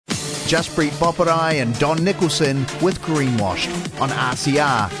Jaspreet Boparai and Don Nicholson with Greenwashed on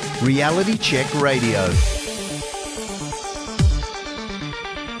RCR, Reality Check Radio.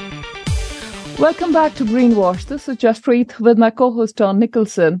 Welcome back to Greenwashed. This is Jaspreet with my co-host Don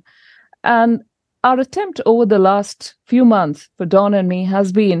Nicholson. And our attempt over the last few months for Don and me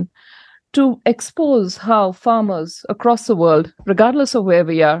has been to expose how farmers across the world, regardless of where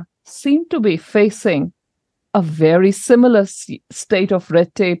we are, seem to be facing a very similar state of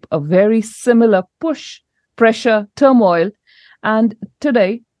red tape, a very similar push, pressure, turmoil. And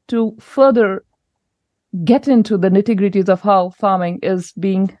today, to further get into the nitty-gritties of how farming is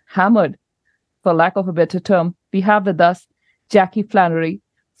being hammered, for lack of a better term, we have with us Jackie Flannery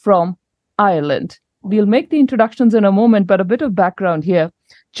from Ireland. We'll make the introductions in a moment, but a bit of background here.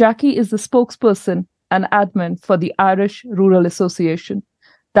 Jackie is the spokesperson and admin for the Irish Rural Association.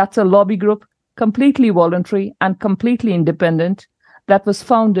 That's a lobby group, completely voluntary and completely independent, that was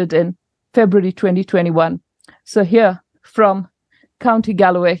founded in February 2021. So here from County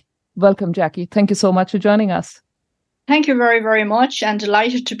Galway, welcome, Jackie. Thank you so much for joining us. Thank you very, very much, and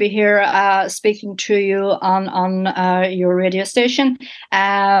delighted to be here speaking to you on your radio station.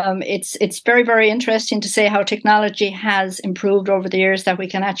 It's very, very interesting to say how technology has improved over the years, that we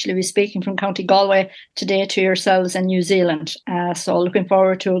can actually be speaking from County Galway today to yourselves in New Zealand. So looking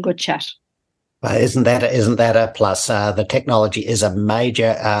forward to a good chat. Isn't that a plus? The technology is a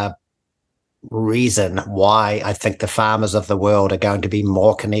major reason why I think the farmers of the world are going to be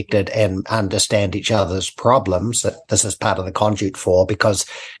more connected and understand each other's problems. This is part of the conduit for, because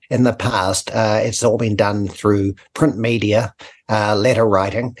in the past, it's all been done through print media, letter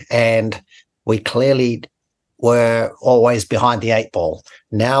writing, and we clearly were always behind the eight ball.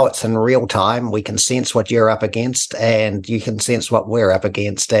 Now it's in real time. We can sense what you're up against and you can sense what we're up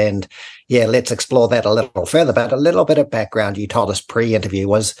against. And yeah, let's explore that a little further. But a little bit of background you told us pre-interview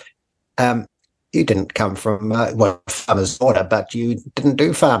was, you didn't come from, farmer's daughter, but you didn't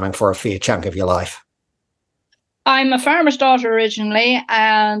do farming for a fair chunk of your life. I'm a farmer's daughter originally,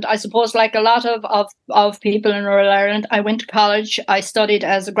 and I suppose like a lot of people in rural Ireland, I went to college. I studied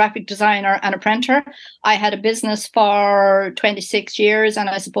as a graphic designer and a printer. I had a business for 26 years, and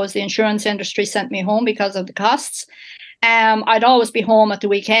I suppose the insurance industry sent me home because of the costs. I'd always be home at the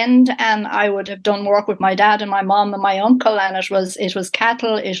weekend, and I would have done work with my dad and my mom and my uncle, and it was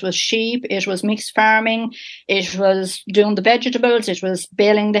cattle, it was sheep, it was mixed farming, it was doing the vegetables, it was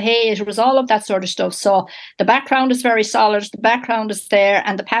baling the hay, it was all of that sort of stuff. So the background is very solid, the background is there,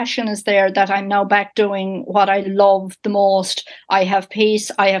 and the passion is there that I'm now back doing what I love the most. I have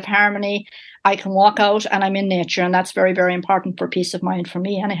peace, I have harmony, I can walk out and I'm in nature, and that's very, very important for peace of mind for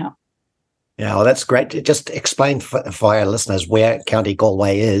me anyhow. Yeah, well, that's great. Just explain for our listeners where County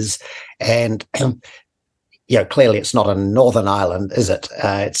Galway is. And, clearly it's not in Northern Ireland, is it?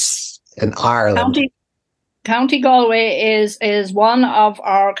 It's in Ireland. County Galway is one of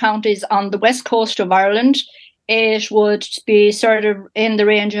our counties on the west coast of Ireland. It would be sort of in the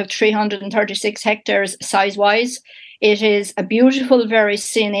range of 336 hectares size-wise. It is a beautiful, very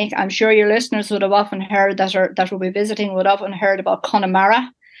scenic. I'm sure your listeners would have often heard that will be visiting would often heard about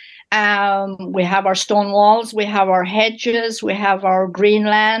Connemara. We have our stone walls, we have our hedges, we have our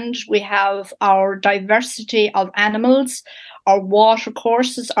greenland, we have our diversity of animals, our water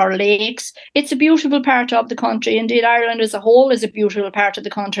courses, our lakes. It's a beautiful part of the country. Indeed, Ireland as a whole is a beautiful part of the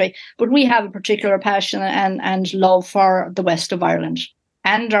country, but we have a particular passion and love for the west of Ireland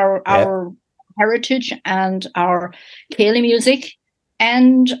and our heritage and our Cayley music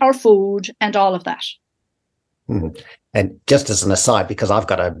and our food and all of that. Mm-hmm. And just as an aside, because I've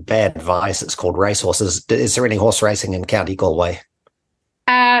got a bad vice, it's called racehorses. Is there any horse racing in County Galway?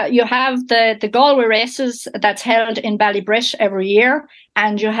 You have the Galway races that's held in Ballybrit every year,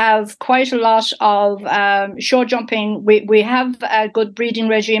 and you have quite a lot of show jumping. We have a good breeding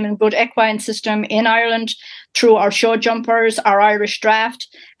regime and good equine system in Ireland through our show jumpers, our Irish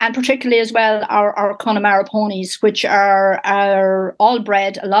draft, and particularly as well our Connemara ponies, which are all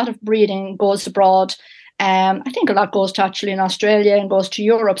bred. A lot of breeding goes abroad. I think a lot goes to actually in Australia and goes to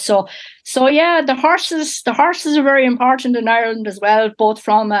Europe. So yeah, the horses are very important in Ireland as well, both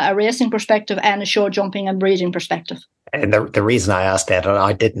from a racing perspective and a show jumping and breeding perspective. And the reason I asked that, and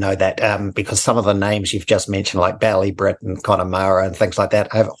I did know that, because some of the names you've just mentioned, like Ballybrit and Connemara and things like that,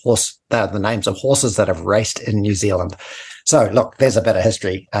 they're the names of horses that have raced in New Zealand. So look, there's a bit of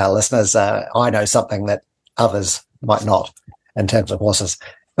history, listeners. I know something that others might not in terms of horses.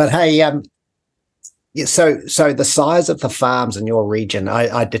 But hey, so the size of the farms in your region,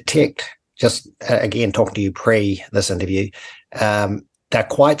 I detect, just again talking to you pre this interview, they're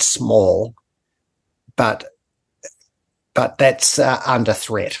quite small, but that's under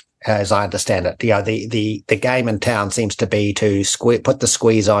threat. as I understand it. The game in town seems to be to put the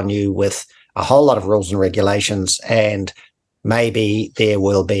squeeze on you with a whole lot of rules and regulations, and maybe there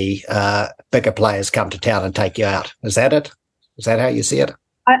will be bigger players come to town and take you out. Is that it? Is that how you see it?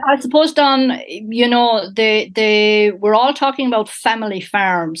 I suppose, Don, we're all talking about family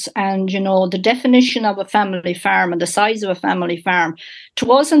farms, and, the definition of a family farm and the size of a family farm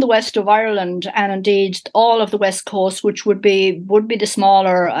to us in the west of Ireland, and indeed all of the west coast, which would be the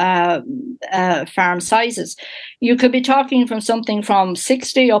smaller farm sizes. You could be talking from something from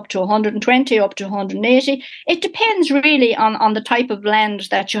 60 up to 120 up to 180. It depends really on the type of land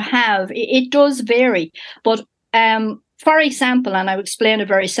that you have. It does vary, but for example, and I'll explain it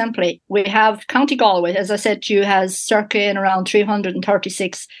very simply, we have County Galway, as I said to you, has circa in around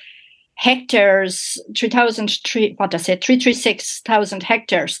 336 hectares, 336,000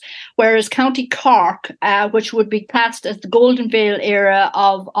 hectares, whereas County Cork, which would be classed as the Golden Vale area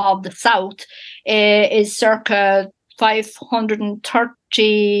of the south, is circa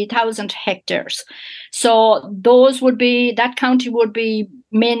 530,000 hectares. So that county would be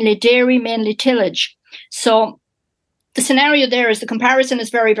mainly dairy, mainly tillage. So the scenario there is the comparison is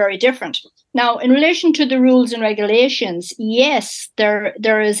very, very different. Now, in relation to the rules and regulations, yes,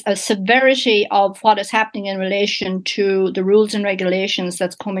 there is a severity of what is happening in relation to the rules and regulations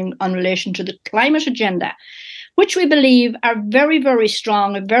that's coming in relation to the climate agenda, which we believe are very, very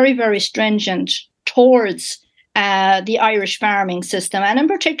strong and very, very stringent towards the Irish farming system, and in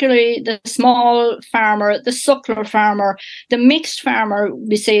particularly the small farmer, the suckler farmer, the mixed farmer,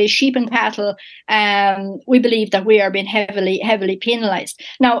 we say sheep and cattle, we believe that we are being heavily penalised.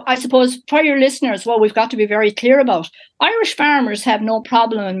 Now, I suppose for your listeners, what we've got to be very clear about, Irish farmers have no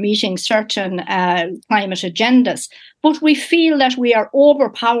problem in meeting certain climate agendas, but we feel that we are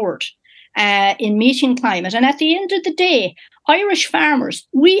overpowered in meeting climate. And at the end of the day, Irish farmers,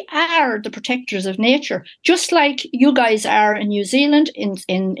 we are the protectors of nature, just like you guys are in New Zealand,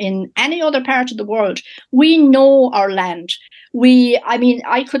 in any other part of the world. We know our land.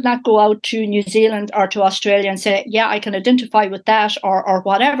 I could not go out to New Zealand or to Australia and say, yeah, I can identify with that or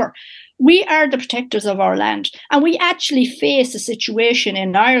whatever. We are the protectors of our land. And we actually face a situation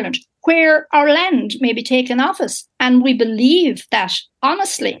in Ireland where our land may be taken off us. And we believe that,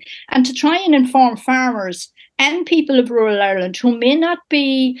 honestly, and to try and inform farmers and people of rural Ireland who may not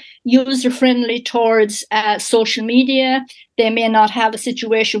be user-friendly towards social media, they may not have a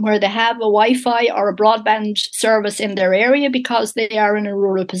situation where they have a Wi-Fi or a broadband service in their area because they are in a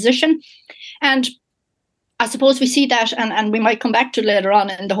rural position. And I suppose we see that, and we might come back to later on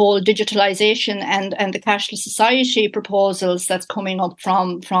in the whole digitalisation and the cashless society proposals that's coming up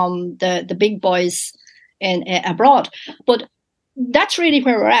from the big boys abroad. But that's really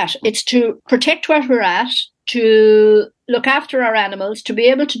where we're at. It's to protect where we're at, to look after our animals, to be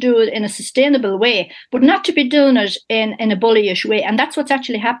able to do it in a sustainable way, but not to be doing it in a bullyish way. And that's what's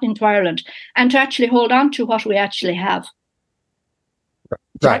actually happening to Ireland, and to actually hold on to what we actually have.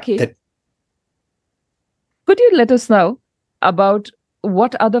 Jackie, could you let us know about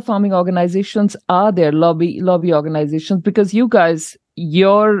what other farming organizations are there, lobby organizations? Because you guys,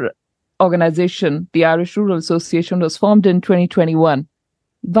 your organization, the Irish Rural Association, was formed in 2021.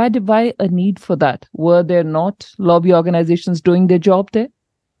 Why a need for that? Were there not lobby organizations doing their job there?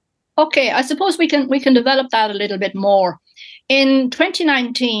 Okay, I suppose we can develop that a little bit more. In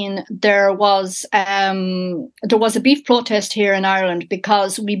 2019, there was a beef protest here in Ireland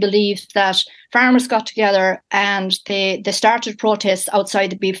because we believed that farmers got together and they started protests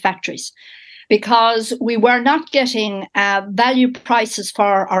outside the beef factories, because we were not getting value prices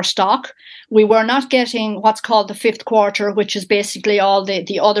for our stock. We were not getting what's called the fifth quarter, which is basically all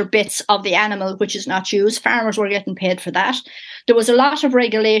the other bits of the animal which is not used. Farmers were getting paid for that. There was a lot of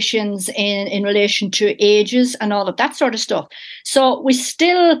regulations in relation to ages and all of that sort of stuff. So we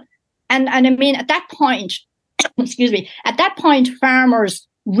still, and I mean, at that point, excuse me, at that point, farmers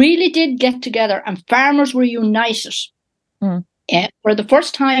really did get together and farmers were united. For the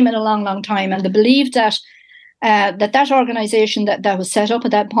first time in a long, long time, and they believed that that organisation that was set up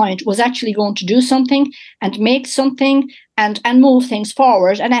at that point was actually going to do something and make something and move things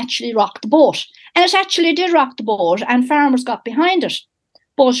forward and actually rock the boat. And it actually did rock the boat, and farmers got behind it.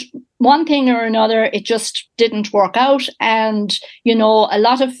 But one thing or another, it just didn't work out, and a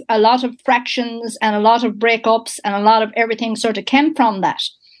lot of fractions and a lot of breakups and a lot of everything sort of came from that.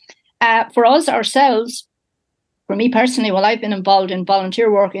 For us ourselves. For me personally, well, I've been involved in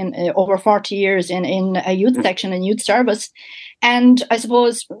volunteer work in over 40 years in a youth section and youth service. And I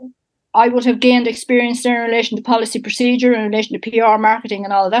suppose I would have gained experience there in relation to policy procedure, in relation to PR marketing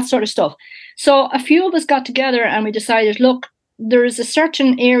and all of that sort of stuff. So a few of us got together and we decided, look, there is a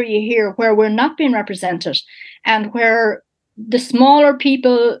certain area here where we're not being represented, and where the smaller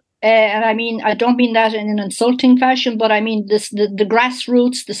people, and I mean, I don't mean that in an insulting fashion, but I mean the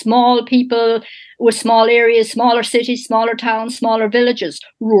grassroots, the small people with small areas, smaller cities, smaller towns, smaller villages,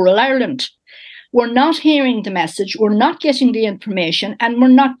 rural Ireland. We're not hearing the message, we're not getting the information, and we're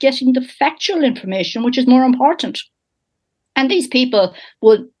not getting the factual information, which is more important. And these people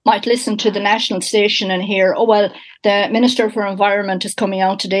might listen to the national station and hear, oh, well, the Minister for Environment is coming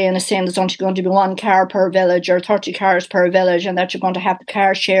out today and is saying there's only going to be 1 car per village or 30 cars per village, and that you're going to have the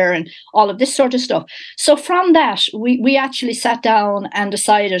car share and all of this sort of stuff. So from that, we actually sat down and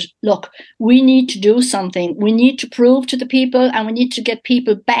decided, look, we need to do something. We need to prove to the people, and we need to get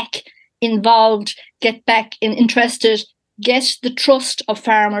people back involved, get back interested, get the trust of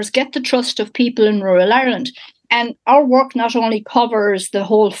farmers, get the trust of people in rural Ireland. And our work not only covers the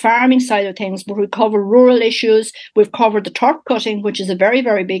whole farming side of things, but we cover rural issues. We've covered the turf cutting, which is a very,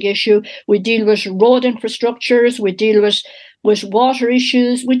 very big issue. We deal with road infrastructures. We deal with water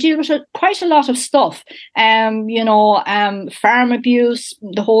issues. We deal with quite a lot of stuff. Farm abuse,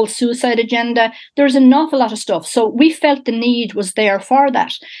 the whole suicide agenda. There's an awful lot of stuff. So we felt the need was there for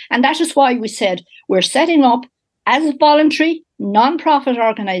that. And that is why we said we're setting up as a voluntary, non-profit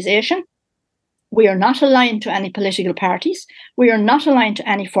organisation. We are not aligned to any political parties. We are not aligned to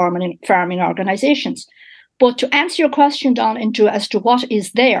any farming organisations. But to answer your question, Don, as to what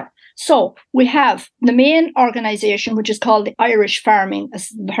is there. So we have the main organisation, which is called the Irish Farmer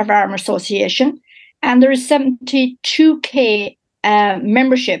Association, and there is 72k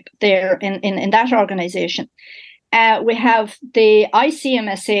membership there in that organisation. We have the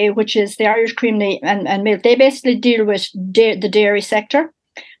ICMSA, which is the Irish Cream and Milk. They basically deal with the dairy sector.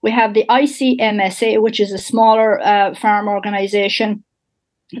 We have the ICMSA, which is a smaller farm organisation.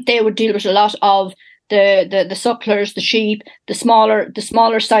 They would deal with a lot of the sucklers, the sheep, the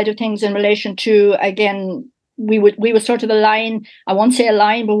smaller side of things in relation to, again, we would sort of align, I won't say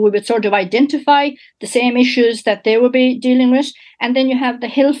align, but we would sort of identify the same issues that they would be dealing with. And then you have the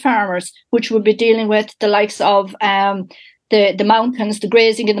hill farmers, which would be dealing with the likes of the mountains, the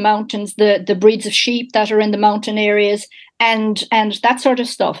grazing in the mountains, the breeds of sheep that are in the mountain areas, and that sort of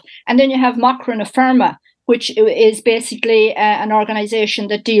stuff. And then you have Macra na Firma, which is basically an organisation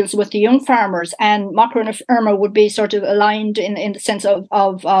that deals with the young farmers. And Macra na Firma would be sort of aligned in the sense of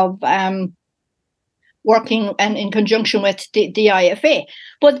working and in conjunction with the IFA.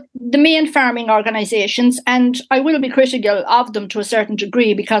 But the main farming organisations, and I will be critical of them to a certain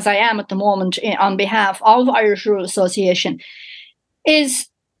degree because I am at the moment on behalf of Irish Rural Association,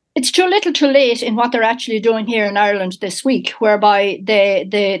 it's too little too late in what they're actually doing here in Ireland this week, whereby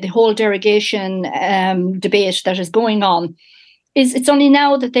the whole derogation debate that is going on, it's only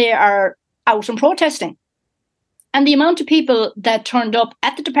now that they are out and protesting. And the amount of people that turned up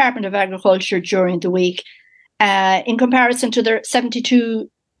at the Department of Agriculture during the week, in comparison to their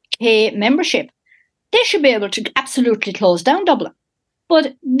 72k membership, they should be able to absolutely close down Dublin.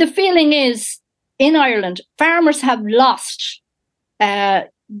 But the feeling is, in Ireland, farmers have lost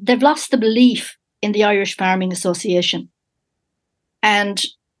they've lost the belief in the Irish Farming Association. And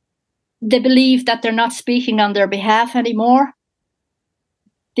they believe that they're not speaking on their behalf anymore.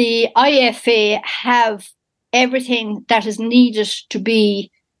 The IFA have everything that is needed to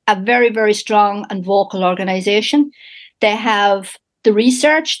be a very, very strong and vocal organisation. They have the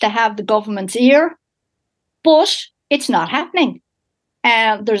research, they have the government's ear, but it's not happening.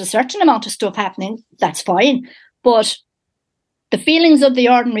 There's a certain amount of stuff happening, that's fine, but the feelings of the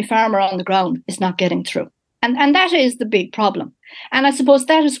ordinary farmer on the ground is not getting through. And that is the big problem. And I suppose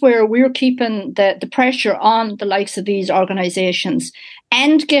that is where we're keeping the pressure on the likes of these organisations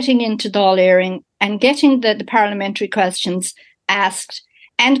and getting into Dáil Éireann and getting the parliamentary questions asked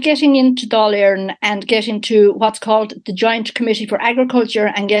and getting into Dáil Éireann and getting to what's called the Joint Committee for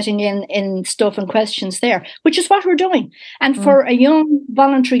Agriculture and getting in stuff and questions there, which is what we're doing. And for a young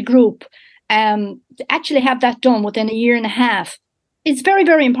voluntary group, to actually have that done within a year and a half, it's very,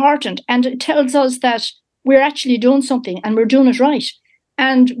 very important. And it tells us that we're actually doing something and we're doing it right.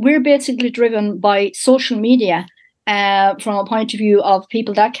 And we're basically driven by social media from a point of view of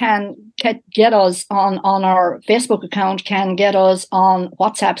people that can get us on our Facebook account, can get us on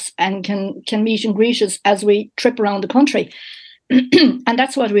WhatsApps and can meet and greet us as we trip around the country. And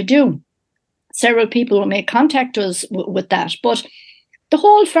that's what we do. Several people may contact us with that. But the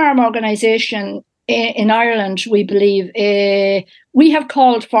whole farm organisation in Ireland, we believe, we have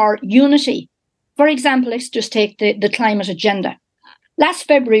called for unity. For example, let's just take the climate agenda. Last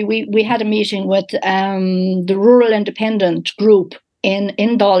February, we had a meeting with the Rural Independent Group in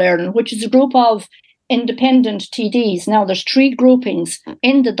Dáil Éireann, which is a group of independent TDs. Now there's 3 groupings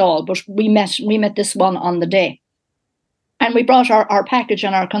in the Dáil, but we met this one on the day. And we brought our package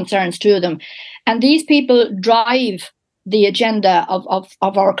and our concerns to them. And these people drive the agenda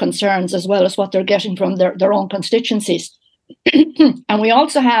of our concerns, as well as what they're getting from their own constituencies. And we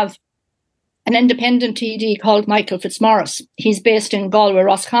also have an independent TD called Michael Fitzmaurice. He's based in Galway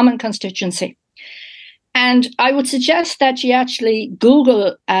Roscommon constituency. And I would suggest that you actually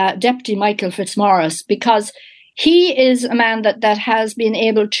Google Deputy Michael Fitzmaurice, because he is a man that has been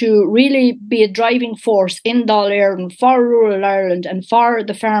able to really be a driving force in Dáil Éireann for rural Ireland and for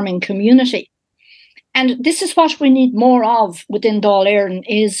the farming community. And this is what we need more of within Dáil Éireann,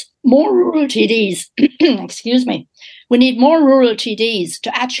 is more rural TDs. Excuse me. We need more rural TDs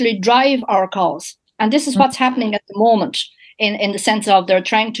to actually drive our cause. And this is what's happening at the moment, in the sense of they're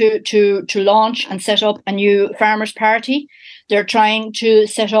trying to launch and set up a new farmers' party. They're trying to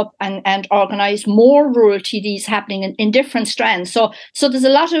set up and organise more rural TDs happening in different strands. So there's a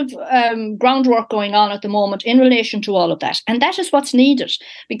lot of groundwork going on at the moment in relation to all of that. And that is what's needed,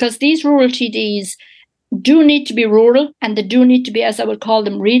 because these rural TDs do need to be rural, and they do need to be, as I would call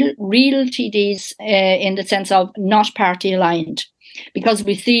them, real TDs in the sense of not party aligned. Because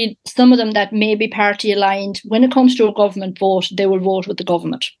we see some of them that may be party aligned. When it comes to a government vote, they will vote with the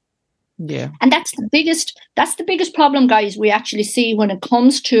government. Yeah. And that's the biggest problem, guys, we actually see when it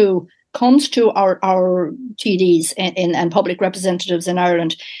comes to our TDs and public representatives in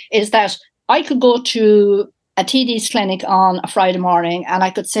Ireland, is that I could go to a TD's clinic on a Friday morning and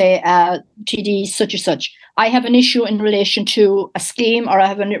I could say, TD such and such, I have an issue in relation to a scheme, or I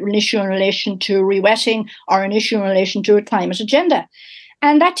have an issue in relation to rewetting, or an issue in relation to a climate agenda.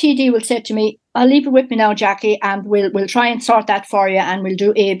 And that TD will say to me, I'll leave it with me now, Jackie, and we'll try and sort that for you, and we'll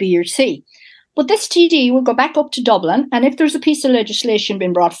do A, B or C. But this TD will go back up to Dublin, and if there's a piece of legislation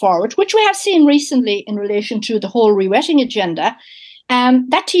being brought forward, which we have seen recently in relation to the whole rewetting agenda,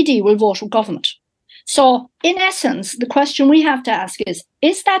 that TD will vote with government. So, in essence, the question we have to ask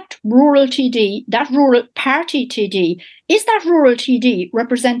is that rural TD, that rural party TD, is that rural TD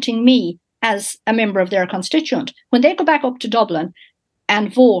representing me as a member of their constituent when they go back up to Dublin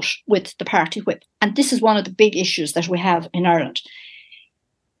and vote with the party whip? And this is one of the big issues that we have in Ireland.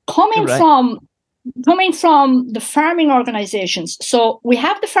 Coming from the farming organisations, so we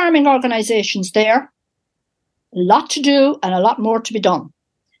have the farming organisations there, a lot to do and a lot more to be done.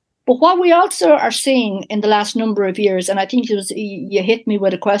 But what we also are seeing in the last number of years, and I think you hit me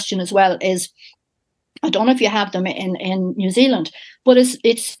with a question as well, is, I don't know if you have them in New Zealand, but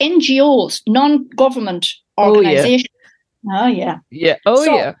it's NGOs, non-government organisations. Oh, yeah. Yeah. Oh,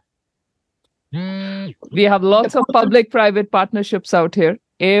 so, yeah. We have lots of public-private partnerships out here,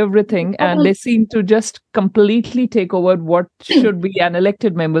 everything, and they seem to just completely take over what should be an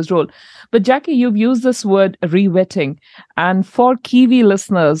elected member's role. But Jackie, you've used this word rewetting, and for Kiwi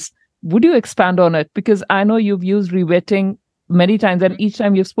listeners, would you expand on it? Because I know you've used rewetting many times, and each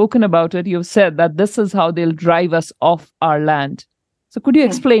time you've spoken about it, you've said that this is how they'll drive us off our land. So could you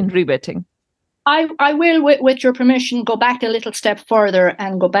explain rewetting? I will, with your permission, go back a little step further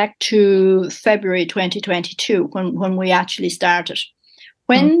and go back to February 2022, when we actually started.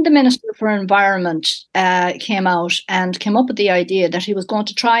 When the Minister for Environment came out and came up with the idea that he was going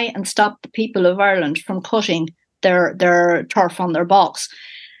to try and stop the people of Ireland from cutting their turf on their bogs.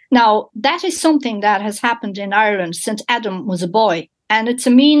 Now, that is something that has happened in Ireland since Adam was a boy. And it's a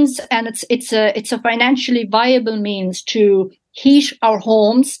means, and it's a financially viable means to heat our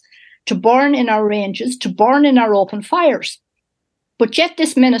homes, to burn in our ranges, to burn in our open fires. But yet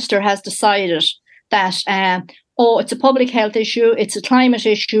this minister has decided that, it's a public health issue, it's a climate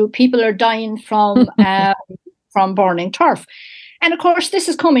issue, people are dying from burning turf. And of course, this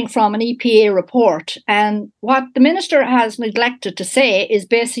is coming from an EPA report. And what the minister has neglected to say is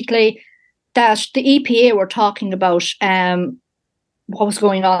basically that the EPA were talking about what was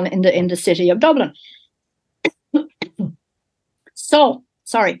going on in the city of Dublin. So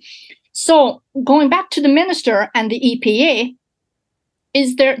going back to the minister and the EPA,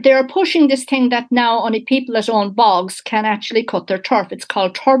 is they're pushing this thing that now only people that own bogs can actually cut their turf. It's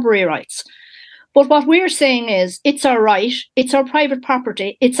called turbary rights. But what we're saying is it's our right, it's our private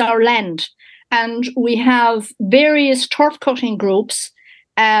property, it's our land. And we have various turf cutting groups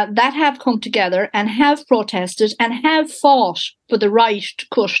that have come together and have protested and have fought for the right to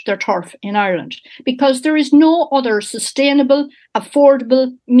cut their turf in Ireland, because there is no other sustainable,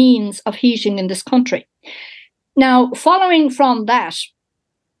 affordable means of heating in this country. Now, following from that,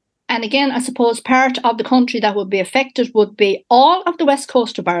 and again, I suppose part of the country that would be affected would be all of the west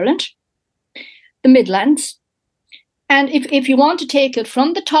coast of Ireland, the Midlands, And if you want to take it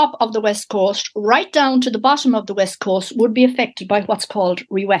from the top of the West Coast right down to the bottom of the West Coast, would be affected by what's called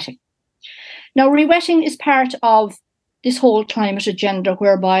rewetting. Now, rewetting is part of this whole climate agenda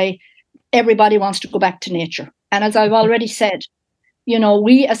whereby everybody wants to go back to nature. And as I've already said, you know,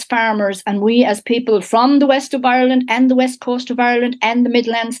 we as farmers and we as people from the west of Ireland and the west coast of Ireland and the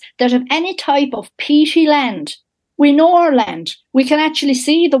Midlands that have any type of peaty land, we know our land. We can actually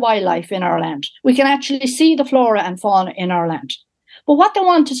see the wildlife in our land. We can actually see the flora and fauna in our land. But what they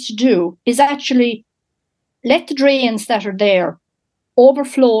want us to do is actually let the drains that are there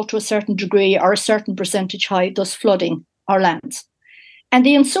overflow to a certain degree or a certain percentage high, thus flooding our lands. And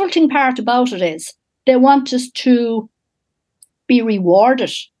the insulting part about it is they want us to be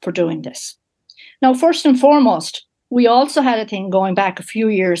rewarded for doing this. Now, first and foremost, we also had a thing going back a few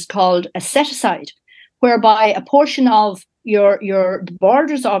years called a set-aside, whereby a portion of the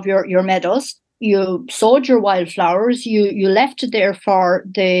borders of your meadows, you sowed your wildflowers, you left it there for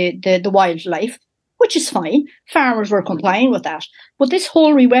the wildlife, which is fine. Farmers were complying with that. But this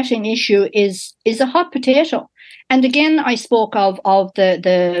whole rewetting issue is a hot potato. And again, I spoke of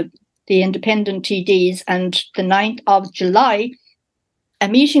the independent TDs, and the 9th of July, a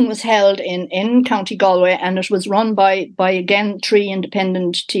meeting was held in County Galway, and it was run by again 3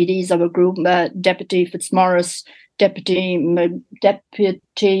 independent TDs of a group, Deputy Fitzmaurice, Deputy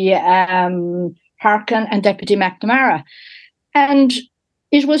Harkin, and Deputy McNamara. And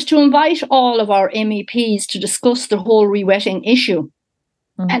it was to invite all of our MEPs to discuss the whole rewetting issue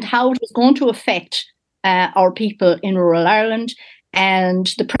and how it was going to affect our people in rural Ireland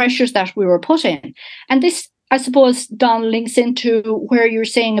and the pressures that we were put in. And this, I suppose, Don, links into where you're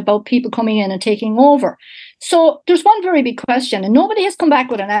saying about people coming in and taking over. So there's one very big question, and nobody has come back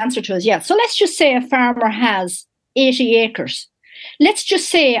with an answer to us yet. So let's just say a farmer has 80 acres. Let's just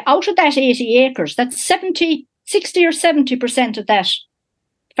say out of that 80 acres, that's 60 or 70% of that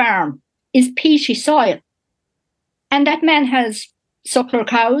farm is peaty soil. And that man has suckler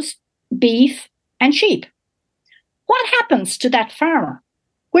cows, beef, and sheep. What happens to that farmer?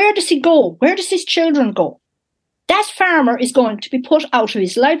 Where does he go? Where does his children go? That farmer is going to be put out of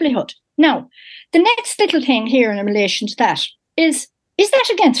his livelihood. Now, the next little thing here in relation to that is that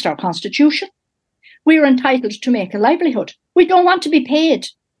against our constitution? We are entitled to make a livelihood. We don't want to be paid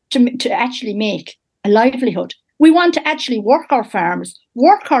to actually make a livelihood. We want to actually work our farms,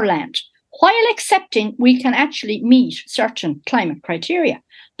 work our land, while accepting we can actually meet certain climate criteria,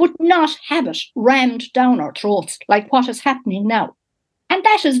 but not have it rammed down our throats like what is happening now. And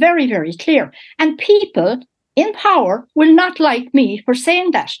that is very, very clear. And people in power will not like me for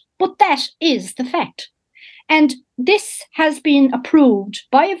saying that, but that is the fact. And this has been approved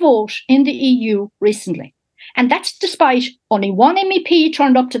by a vote in the EU recently. And that's despite only one MEP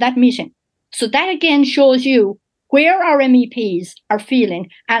turned up to that meeting. So that again shows you where our MEPs are feeling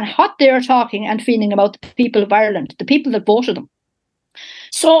and what they're talking and feeling about the people of Ireland, the people that voted them.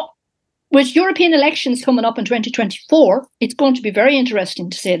 So with European elections coming up in 2024, it's going to be very interesting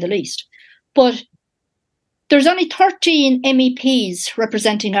to say the least. But there's only 13 MEPs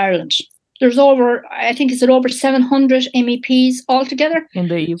representing Ireland. There's over 700 MEPs altogether in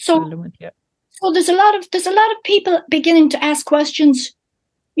the EU Parliament. Yeah. So there's a lot of people beginning to ask questions.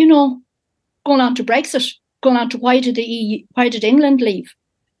 You know, going on to Brexit, going on to why did England leave?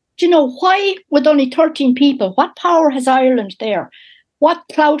 Do you know why with only 13 people? What power has Ireland there? What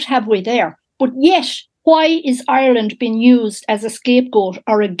clout have we there? But yet, why is Ireland being used as a scapegoat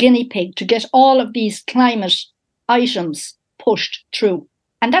or a guinea pig to get all of these climate items pushed through?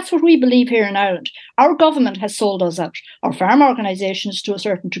 And that's what we believe here in Ireland. Our government has sold us out. Our farm organisations, to a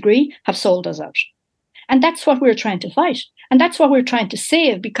certain degree, have sold us out. And that's what we're trying to fight. And that's what we're trying to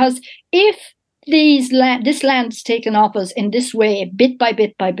save. Because if this land is taken off us in this way, bit by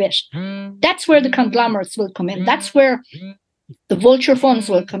bit by bit, that's where the conglomerates will come in. That's where the vulture funds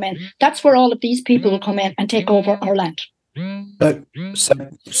will come in. That's where all of these people will come in and take over our land.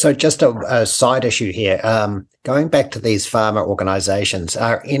 So just a side issue here. Going back to these farmer organisations,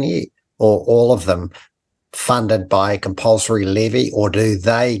 are any or all of them funded by compulsory levy, or do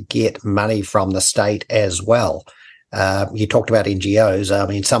they get money from the state as well? You talked about NGOs. I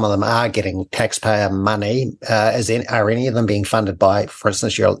mean, some of them are getting taxpayer money. Are any of them being funded by, for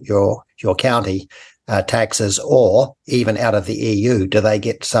instance, your county taxes, or even out of the EU? Do they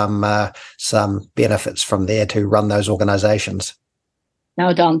get some benefits from there to run those organisations?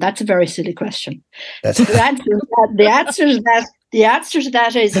 Now, Don, that's a very silly question. The answer to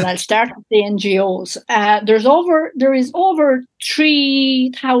that is, and I'll start with the NGOs. There is over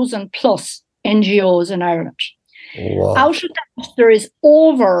 3,000 plus NGOs in Ireland. Wow. Out of that, there is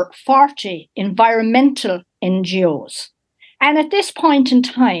over 40 environmental NGOs. And at this point in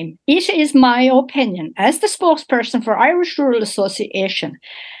time, it is my opinion, as the spokesperson for Irish Rural Association,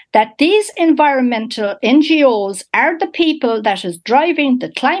 that these environmental NGOs are the people that is driving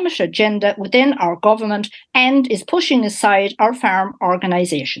the climate agenda within our government and is pushing aside our farm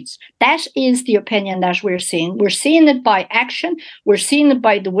organisations. That is the opinion that we're seeing. We're seeing it by action. We're seeing it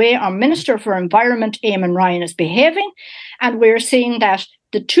by the way our Minister for Environment, Eamon Ryan, is behaving. And we're seeing that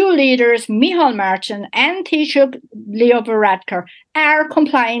the two leaders, Micheál Martin and Taoiseach Leo Varadkar, are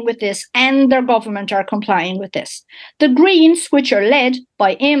complying with this, and their government are complying with this. The Greens, which are led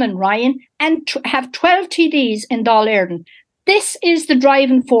by Eamon Ryan and have 12 TDs in Dáil Éireann, this is the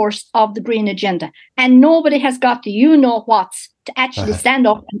driving force of the Green agenda. And nobody has got the you-know-whats to actually stand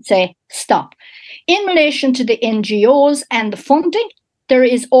up and say, stop. In relation to the NGOs and the funding, there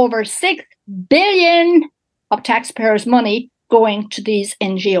is over 6 billion of taxpayers' money going to these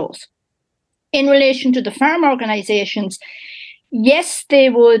NGOs. In relation to the farm organisations, yes, they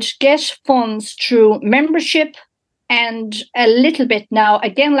would get funds through membership and a little bit now.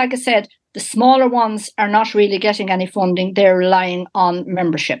 Again, like I said, the smaller ones are not really getting any funding. They're relying on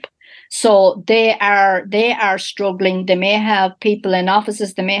membership. So they are struggling. They may have people in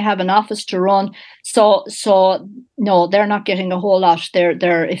offices. They may have an office to run. So no, they're not getting a whole lot.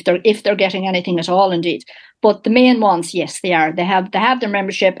 If they're getting anything at all, indeed. But the main ones, yes, they are. They have their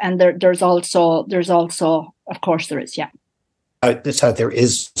membership, and there's also, of course, there is, yeah. So there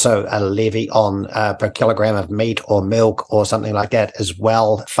is a levy on per kilogram of meat or milk or something like that as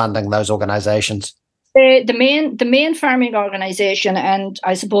well, funding those organisations. The main farming organisation, and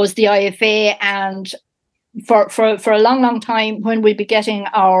I suppose the IFA, and for a long time when we'd be getting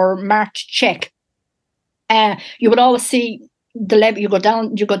our March check, you would always see the levy. You go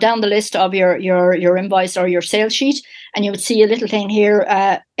down the list of your invoice or your sales sheet, and you would see a little thing here,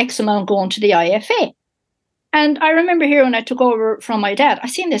 X amount going to the IFA. And I remember here when I took over from my dad, I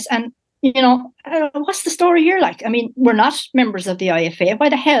seen this, and what's the story here like? I mean, we're not members of the IFA. Why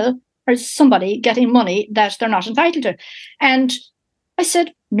the hell is somebody getting money that they're not entitled to? And I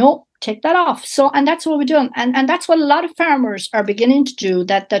said, no, take that off. So, and that's what we're doing. And that's what a lot of farmers are beginning to do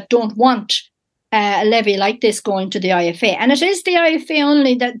that don't want a levy like this going to the IFA. And it is the IFA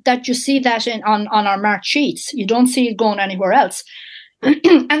only that you see that on our March sheets. You don't see it going anywhere else.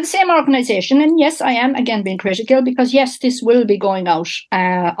 And the same organisation, and yes, I am again being critical, because yes, this will be going out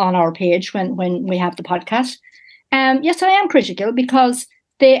on our page when we have the podcast. Yes, I am critical because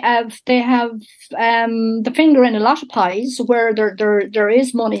they have the finger in a lot of pies where there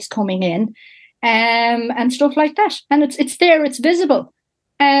is monies coming in, and stuff like that, and it's there, it's visible,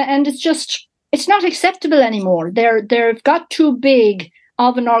 and it's not acceptable anymore. They've got too big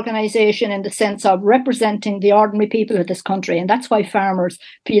of an organisation in the sense of representing the ordinary people of this country, and that's why farmers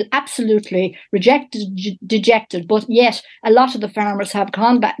feel absolutely rejected, dejected. But yet, a lot of the farmers have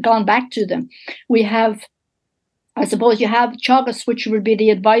gone back to them. We have, I suppose, you have Teagasc, which will be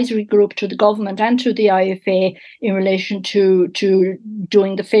the advisory group to the government and to the IFA in relation to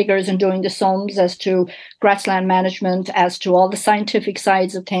doing the figures and doing the sums as to grassland management, as to all the scientific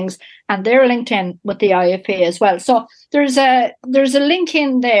sides of things, and they're linked in with the IFA as well. So there's a link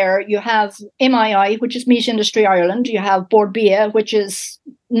in there. You have MII, which is Meat Industry Ireland. You have Board Bia, which is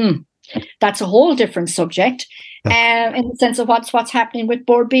that's a whole different subject. In the sense of what's happening with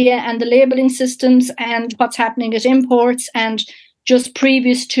Board Bia and the labelling systems, and what's happening at imports. And just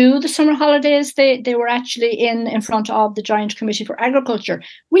previous to the summer holidays, they were actually in front of the Joint Committee for Agriculture.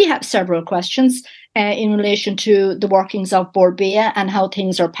 We have several questions in relation to the workings of Board Bia and how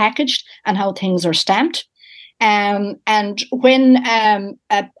things are packaged and how things are stamped. And when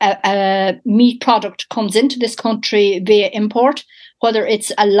a meat product comes into this country via import, whether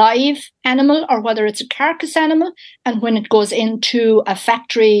it's a live animal or whether it's a carcass animal, and when it goes into a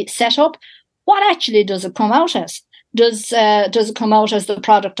factory setup, what actually does it come out as? Does it come out as the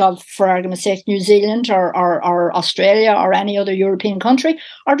product of, for argument's sake, New Zealand or Australia or any other European country,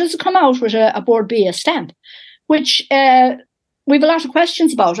 or does it come out with a Board Bia stamp? Which we have a lot of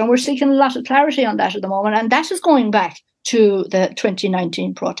questions about, and we're seeking a lot of clarity on that at the moment, and that is going back to the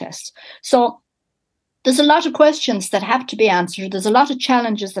 2019 protests. So there's a lot of questions that have to be answered. There's a lot of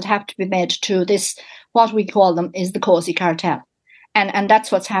challenges that have to be made to this, what we call them is the cozy cartel. And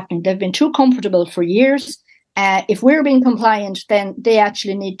that's what's happening. They've been too comfortable for years. If we're being compliant, then they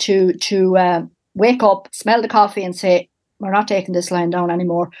actually need to wake up, smell the coffee and say, we're not taking this line down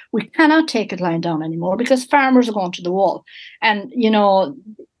anymore. We cannot take it lying down anymore because farmers are going to the wall. And,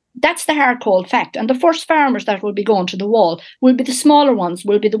 that's the hard cold fact. And the first farmers that will be going to the wall will be the smaller ones,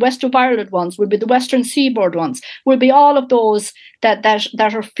 will be the West of Ireland ones, will be the Western Seaboard ones, will be all of those that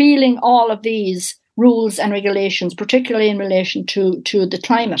are feeling all of these rules and regulations, particularly in relation to the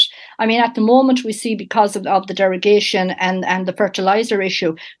climate. I mean, at the moment, we see, because of the derogation and the fertilizer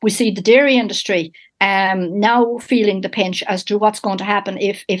issue, we see the dairy industry now feeling the pinch as to what's going to happen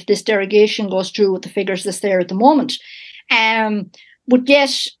if this derogation goes through with the figures that's there at the moment. But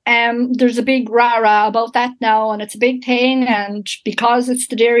yet, there's a big rah-rah about that now, and it's a big thing. And because it's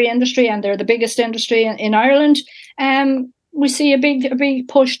the dairy industry and they're the biggest industry in Ireland, we see a big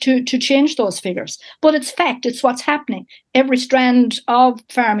push to change those figures. But it's fact, it's what's happening. Every strand of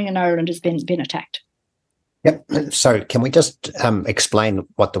farming in Ireland has been attacked. Yep. So can we just explain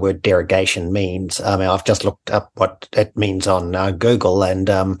what the word derogation means? I mean, I've just looked up what it means on Google,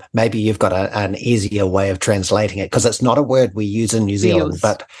 and maybe you've got an easier way of translating it, because it's not a word we use in New Zealand,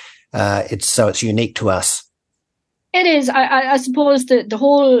 but it's unique to us. It is. I suppose the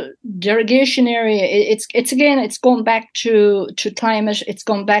whole derogation area, it's going back to climate. It's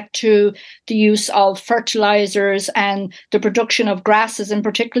going back to the use of fertilizers and the production of grasses, and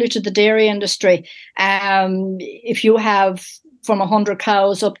particularly to the dairy industry. If you have from 100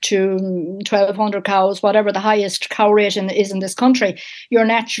 cows up to 1,200 cows, whatever the highest cow rate is in this country, you're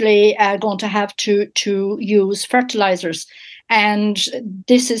naturally going to have to use fertilizers. And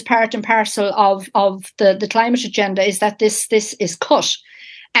this is part and parcel of the climate agenda, is that this is cut.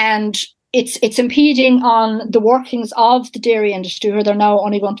 And it's impeding on the workings of the dairy industry, where they're now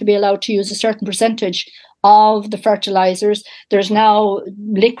only going to be allowed to use a certain percentage of the fertilizers. There's now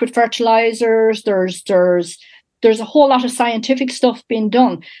liquid fertilizers, there's a whole lot of scientific stuff being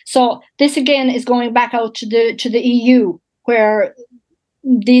done. So this again is going back out to the EU, where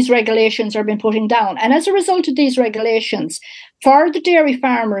these regulations are being putting down. And as a result of these regulations, for the dairy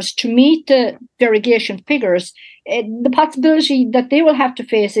farmers to meet the derogation figures, the possibility that they will have to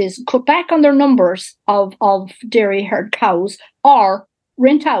face is cut back on their numbers of dairy herd cows, or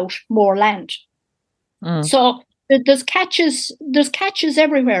rent out more land. So there's catches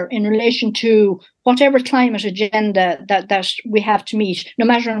everywhere in relation to whatever climate agenda that we have to meet, no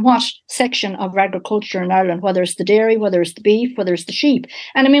matter in what section of agriculture in Ireland, whether it's the dairy, whether it's the beef, whether it's the sheep.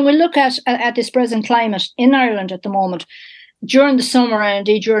 And I mean, we look at this present climate in Ireland at the moment, during the summer and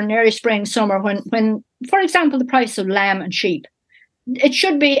indeed during the early spring, summer, when, for example, the price of lamb and sheep, it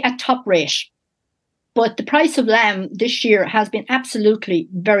should be at top rate. But the price of lamb this year has been absolutely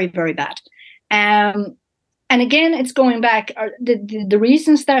very, very bad. And again, it's going back, the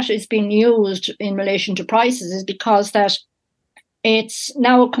reasons that it's being used in relation to prices is because that it's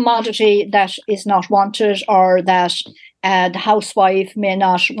now a commodity that is not wanted, or that the housewife may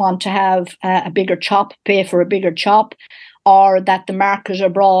not want to have a bigger chop, pay for a bigger chop, or that the market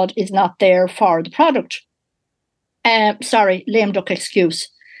abroad is not there for the product. Sorry, lame duck excuse.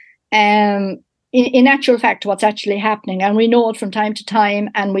 In actual fact, what's actually happening, and we know it from time to time,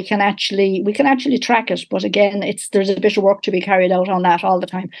 and we can actually track it. But again, there's a bit of work to be carried out on that all the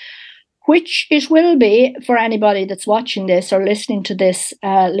time, which it will be for anybody that's watching this or listening to this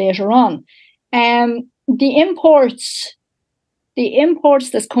later on. The imports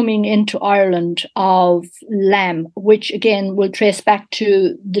that's coming into Ireland of lamb, which again will trace back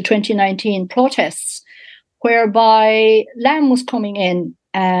to the 2019 protests, whereby lamb was coming in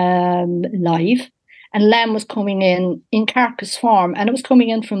live, and lamb was coming in carcass form, and it was coming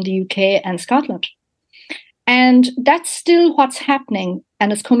in from the UK and Scotland. And that's still what's happening,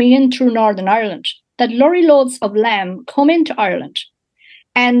 and it's coming in through Northern Ireland, that lorry loads of lamb come into Ireland,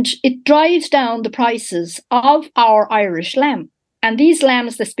 and it drives down the prices of our Irish lamb. And these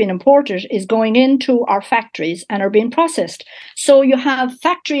lambs that's been imported is going into our factories and are being processed. So you have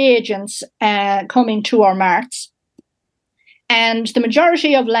factory agents coming to our marts, and the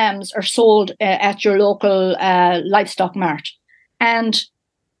majority of lambs are sold at your local livestock mart. And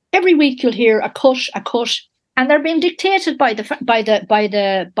every week you'll hear a cut, and they're being dictated by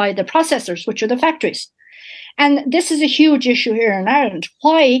the processors, which are the factories. And this is a huge issue here in Ireland.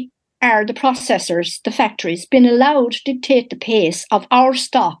 Why are the processors, the factories, been allowed to dictate the pace of our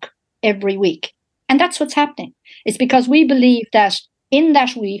stock every week? And that's what's happening. It's because we believe that in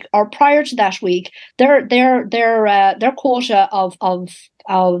that week or prior to that week, their quota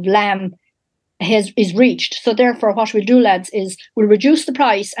of lamb is reached. So therefore, what we'll do, lads, is we'll reduce the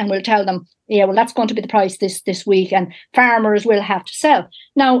price, and we'll tell them, yeah, well, that's going to be the price this week, and farmers will have to sell.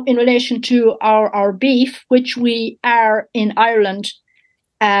 Now, in relation to our beef, which we are in Ireland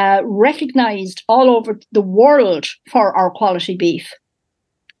recognised all over the world for our quality beef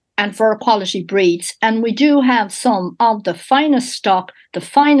and for our quality breeds. And we do have some of the finest stock, the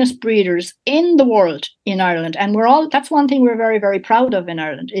finest breeders in the world in Ireland. And that's one thing we're very, very proud of in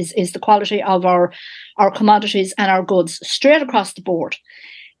Ireland, is the quality of our commodities and our goods straight across the board.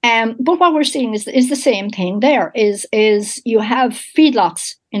 But what we're seeing is the same thing there, is you have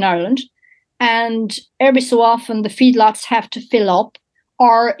feedlots in Ireland, and every so often the feedlots have to fill up,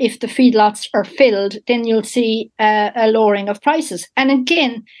 or if the feedlots are filled, then you'll see a lowering of prices. And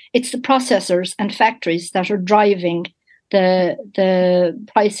again, it's the processors and factories that are driving the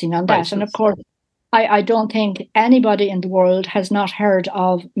pricing on that. And of course, I don't think anybody in the world has not heard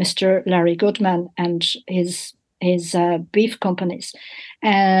of Mr. Larry Goodman and his beef companies,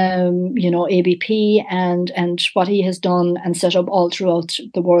 ABP and what he has done and set up all throughout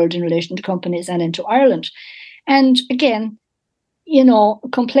the world in relation to companies and into Ireland. And again,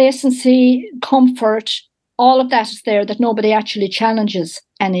 complacency, comfort, all of that is there, that nobody actually challenges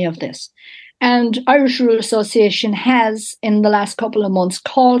any of this. And Irish Rural Association has, in the last couple of months,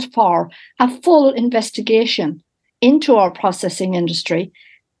 called for a full investigation into our processing industry,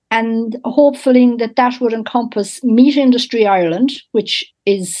 and hopefully that would encompass Meat Industry Ireland, which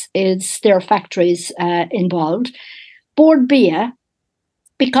is their factories involved, Bord Bia,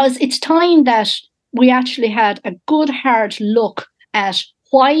 because it's time that we actually had a good hard look at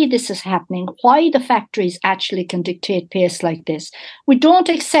why this is happening, why the factories actually can dictate pace like this. We don't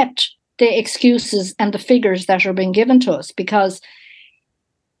accept the excuses and the figures that are being given to us, because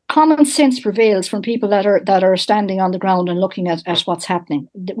common sense prevails from people that are standing on the ground and looking at what's happening.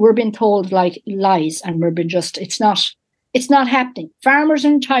 We're being told like lies, and we're being it's not happening. Farmers are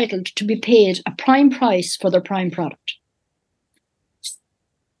entitled to be paid a prime price for their prime product.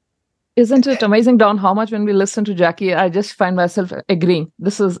 Isn't it amazing, Don, how much when we listen to Jackie, I just find myself agreeing.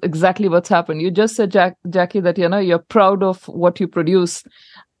 This is exactly what's happened. You just said, Jackie, that, you're proud of what you produce.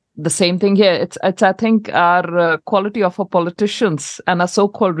 The same thing here. It's I think, our quality of our politicians and our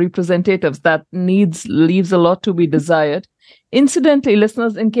so-called representatives that leaves a lot to be desired. Incidentally,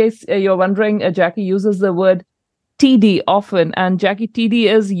 listeners, in case you're wondering, Jackie uses the word TD often. And Jackie, TD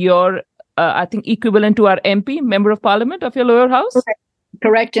is your, I think, equivalent to our MP, Member of Parliament of your lower house?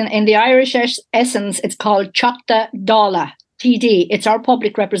 Correct. In the Irish essence, it's called Teachta Dála, TD. It's our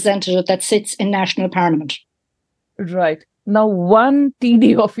public representative that sits in National Parliament. Right. Now, one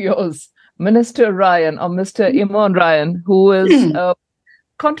TD of yours, Minister Ryan or Mr. Eamon Ryan, who is a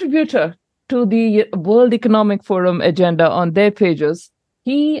contributor to the World Economic Forum agenda on their pages,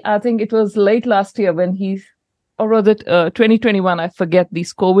 I think it was late last year when or was it 2021, I forget,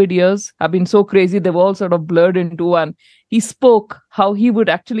 these COVID years have been so crazy, they've all sort of blurred into one. He spoke how he would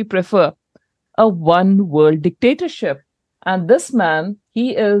actually prefer a one world dictatorship. And this man,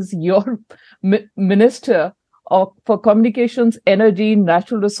 he is your minister for communications, energy,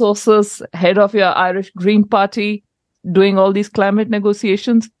 natural resources, head of your Irish Green Party, doing all these climate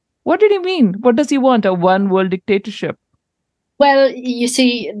negotiations. What did he mean? What does he want, a one world dictatorship? Well, you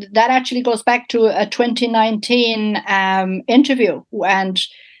see, that actually goes back to a 2019 interview, and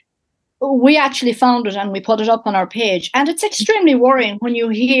we actually found it and we put it up on our page. And it's extremely worrying when you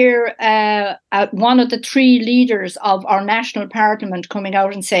hear one of the three leaders of our national parliament coming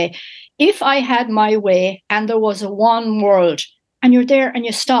out and say, if I had my way and there was a one world, and you're there and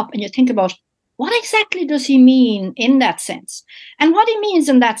you stop and you think about what exactly does he mean in that sense? And what he means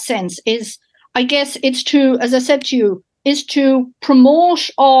in that sense is, I guess it's to, as I said to you, is to promote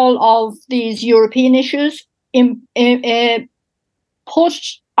all of these European issues, put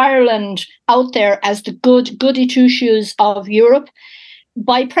Ireland out there as the goody two-shoes of Europe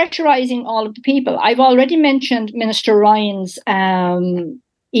by pressurising all of the people. I've already mentioned Minister Ryan's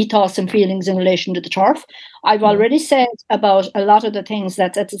ethos and feelings in relation to the turf. I've already said about a lot of the things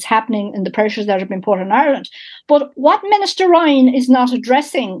that is happening and the pressures that have been put on Ireland. But what Minister Ryan is not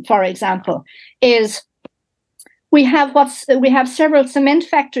addressing, for example, is we have several cement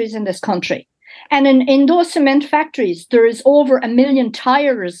factories in this country. And in those cement factories, there is over 1 million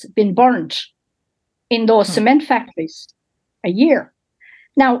tires been burnt in those cement factories a year.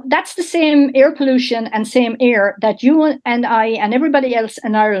 Now, that's the same air pollution and same air that you and I and everybody else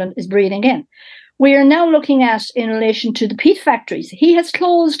in Ireland is breathing in. We are now looking at in relation to the peat factories. He has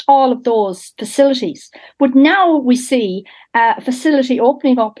closed all of those facilities. But now we see a facility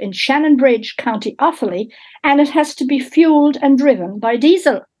opening up in Shannonbridge, County Offaly, and it has to be fuelled and driven by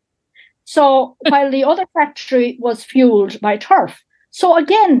diesel. So while the other factory was fuelled by turf. So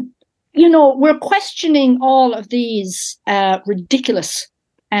again, we're questioning all of these ridiculous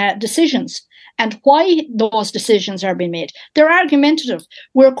decisions and why those decisions are being made. They're argumentative.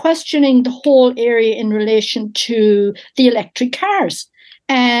 We're questioning the whole area in relation to the electric cars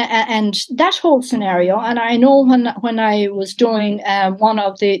and that whole scenario. And I know when I was doing one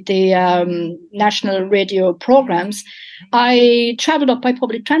of the national radio programs, I travelled up by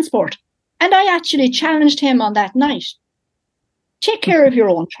public transport. And I actually challenged him on that night. Take care of your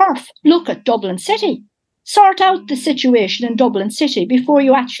own turf. Look at Dublin City. Sort out the situation in Dublin City before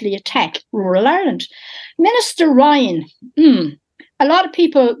you actually attack rural Ireland. Minister Ryan, a lot of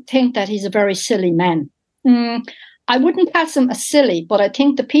people think that he's a very silly man. I wouldn't pass him as silly, but I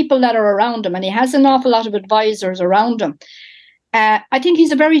think the people that are around him, and he has an awful lot of advisors around him, I think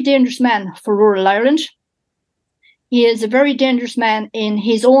he's a very dangerous man for rural Ireland. He is a very dangerous man in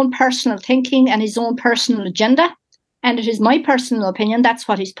his own personal thinking and his own personal agenda. And it is my personal opinion, that's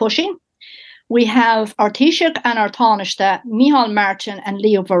what he's pushing. We have our Taoiseach and our Taoiseach, Micheál Martin and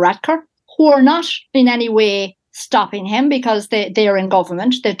Leo Varadkar, who are not in any way stopping him because they are in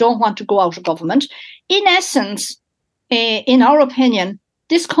government. They don't want to go out of government. In essence, in our opinion,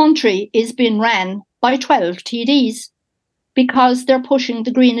 this country is being ran by 12 TDs because they're pushing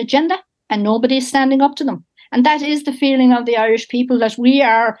the green agenda and nobody is standing up to them. And that is the feeling of the Irish people that we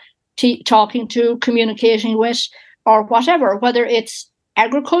are talking to, communicating with, or whatever, whether it's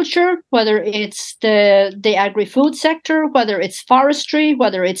agriculture, whether it's the agri-food sector, whether it's forestry,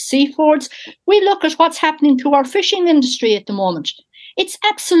 whether it's seafords. We look at what's happening to our fishing industry at the moment. It's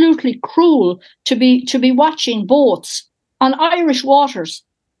absolutely cruel to be watching boats on Irish waters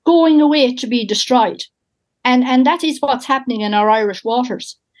going away to be destroyed. And that is what's happening in our Irish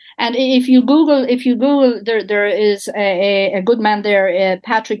waters. And if you Google, there is a good man there,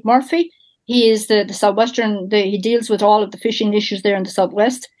 Patrick Murphy. He is the Southwestern, he deals with all of the fishing issues there in the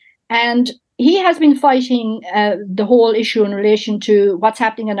Southwest. And he has been fighting the whole issue in relation to what's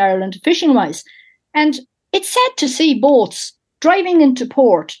happening in Ireland fishing-wise. And it's sad to see boats driving into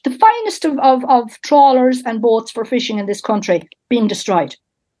port, the finest of trawlers and boats for fishing in this country, being destroyed.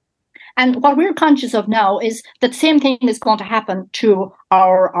 And what we're conscious of now is that the same thing is going to happen to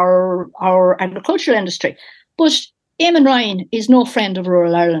our agricultural industry. But Eamon Ryan is no friend of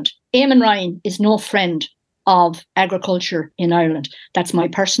rural Ireland. Eamon Ryan is no friend of agriculture in Ireland. That's my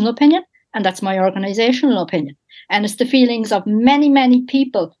personal opinion, and that's my organisational opinion. And it's the feelings of many, many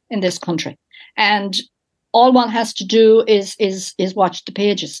people in this country. And all one has to do is watch the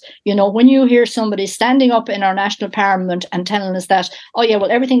pages. You know, when you hear somebody standing up in our national parliament and telling us that, oh yeah,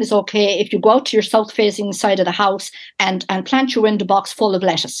 well, everything is okay if you go out to your south-facing side of the house and plant your window box full of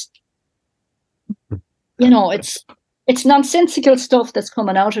lettuce. You know, it's nonsensical stuff that's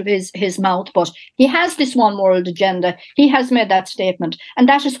coming out of his mouth, but he has this one world agenda. He has made that statement, and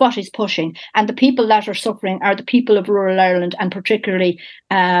that is what he's pushing. And the people that are suffering are the people of rural Ireland, and particularly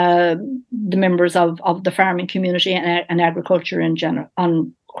the members of the farming community and agriculture in general,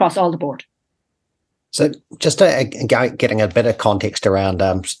 across all the board. So just getting a bit of context around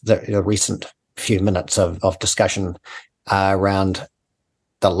the recent few minutes of discussion around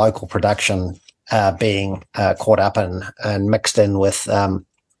the local production being caught up and mixed in with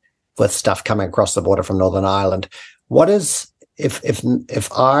stuff coming across the border from Northern Ireland. What is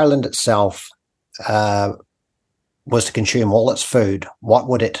if Ireland itself was to consume all its food, what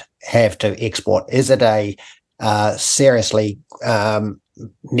would it have to export? Is it a seriously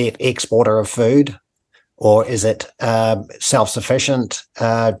net exporter of food, or is it self-sufficient?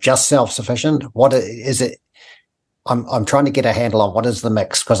 Just self-sufficient? What is it? I'm trying to get a handle on what is the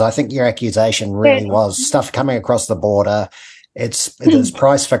mix, because I think your accusation really was stuff coming across the border. There's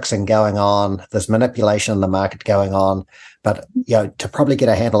price fixing going on. There's manipulation in the market going on. But, you know, to probably get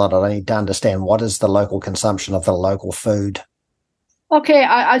a handle on it, I need to understand what is the local consumption of the local food. Okay,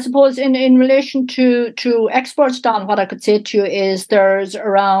 I suppose in relation to exports, Don, what I could say to you is there's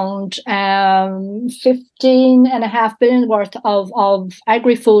around 15.5 billion worth of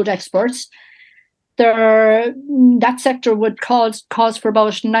agri-food exports. That sector would cause for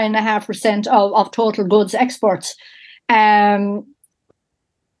about 9.5% of total goods exports. That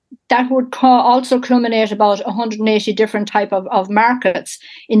would also culminate about 180 different type of markets.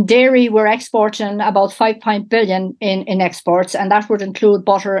 In dairy, we're exporting about 5 billion in exports, and that would include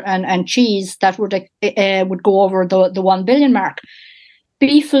butter and cheese. That would go over the 1 billion mark.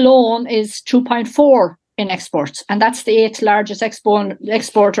 Beef alone is 2.4 in exports, and that's the 8th largest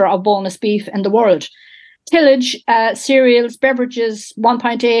exporter of boneless beef in the world. Tillage, cereals, beverages,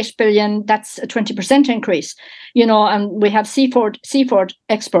 1.8 billion. That's a 20% increase. You know, and we have seafood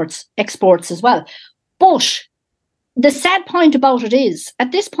exports as well. But the sad point about it is,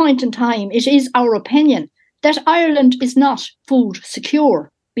 at this point in time, it is our opinion that Ireland is not food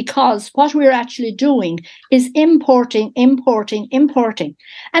secure, because what we're actually doing is importing.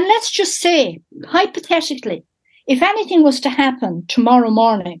 And let's just say, hypothetically, if anything was to happen tomorrow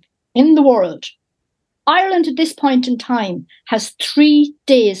morning in the world, Ireland at this point in time has 3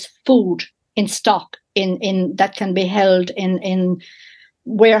 days' food in stock in that can be held in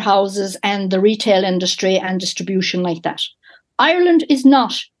warehouses and the retail industry and distribution like that. Ireland is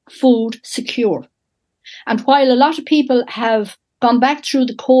not food secure. And while a lot of people have gone back through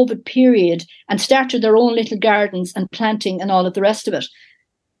the COVID period and started their own little gardens and planting and all of the rest of it,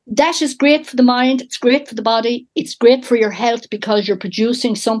 that is great for the mind, it's great for the body, it's great for your health because you're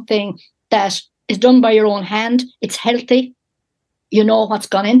producing something that is done by your own hand, it's healthy, you know what's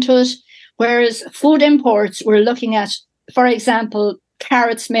gone into it. Whereas food imports, we're looking at, for example,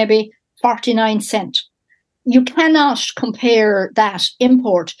 carrots maybe 49 cents. You cannot compare that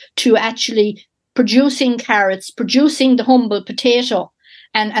import to actually producing carrots, producing the humble potato,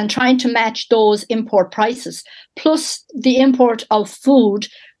 and trying to match those import prices. Plus the import of food,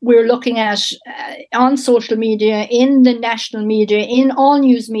 we're looking at on social media, in the national media, in all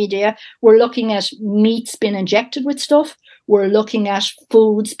news media, we're looking at meats being injected with stuff. We're looking at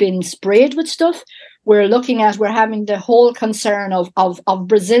foods being sprayed with stuff. We're having the whole concern of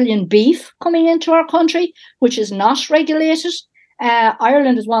Brazilian beef coming into our country, which is not regulated.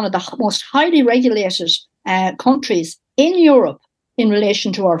 Ireland is one of the most highly regulated countries in Europe in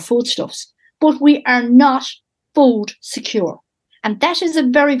relation to our foodstuffs. But we are not food secure. And that is a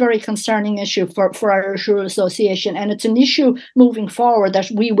very, very concerning issue for Irish Rural Association. And it's an issue moving forward that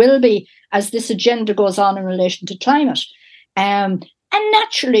we will be, as this agenda goes on in relation to climate. And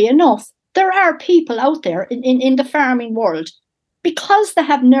naturally enough, there are people out there in the farming world, because they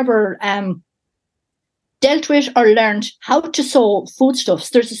have never dealt with or learned how to sow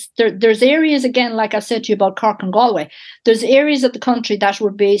foodstuffs. There's areas, again, like I said to you about Cork and Galway, there's areas of the country that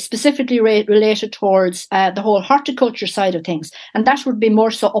would be specifically related towards the whole horticulture side of things. And that would be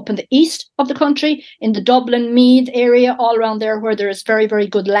more so up in the east of the country, in the Dublin, Meath area, all around there where there is very, very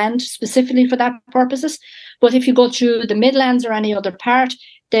good land specifically for that purposes. But if you go to the Midlands or any other part,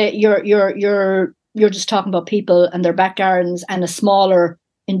 you're just talking about people and their back gardens and a smaller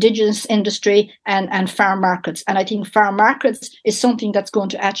Indigenous industry and farm markets. And I think farm markets is something that's going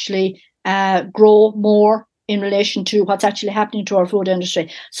to actually grow more in relation to what's actually happening to our food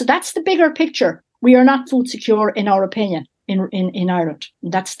industry. So that's the bigger picture. We are not food secure, in our opinion, in Ireland.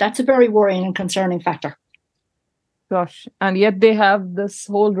 That's a very worrying and concerning factor. Gosh, and yet they have this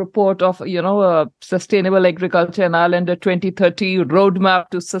whole report of, sustainable agriculture in Ireland, a 2030 roadmap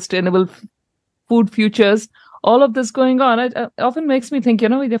to sustainable food futures. All of this going on, it often makes me think,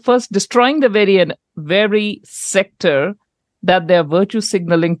 they're first destroying the very sector that they're virtue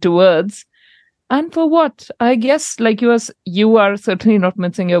signaling towards. And for what? I guess, like you are certainly not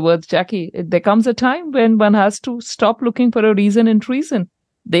mincing your words, Jackie. There comes a time when one has to stop looking for a reason in treason.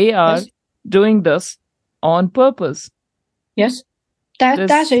 They are doing this on purpose. Yes, that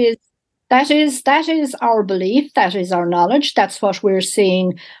is our belief. That is our knowledge. That's what we're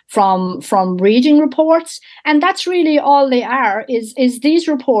seeing from reading reports, and that's really all they are. Is these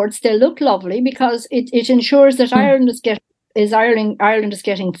reports? They look lovely because it ensures that Ireland is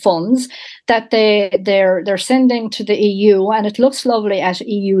getting funds that they're sending to the EU, and it looks lovely at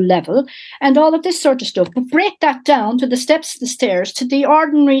EU level, and all of this sort of stuff. But break that down to the steps, the stairs, to the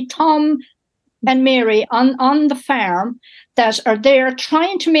ordinary Tom and Mary on the farm that are there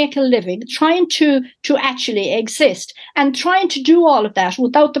trying to make a living, trying to actually exist, and trying to do all of that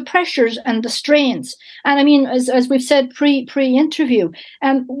without the pressures and the strains. And I mean, as we've said pre-interview,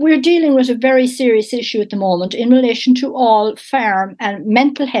 we're dealing with a very serious issue at the moment in relation to all farm and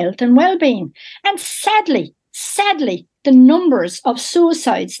mental health and well-being. And sadly, the numbers of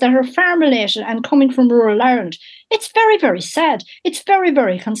suicides that are farm-related and coming from rural Ireland, it's very, very sad. It's very,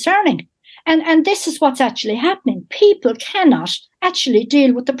 very concerning. And this is what's actually happening. People cannot actually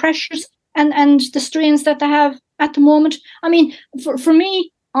deal with the pressures and the strains that they have at the moment. I mean, for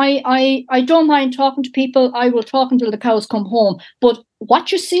me, I don't mind talking to people. I will talk until the cows come home. But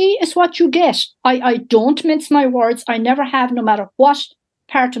what you see is what you get. I don't mince my words. I never have, no matter what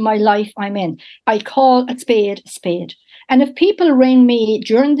part of my life I'm in. I call a spade a spade. And if people ring me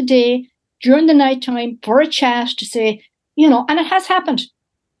during the day, during the nighttime for a chat to say, and it has happened,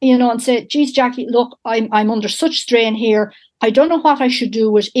 and say, geez, Jackie, look, I'm under such strain here. I don't know what I should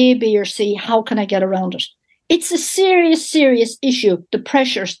do with A, B, or C. How can I get around it? It's a serious, serious issue, the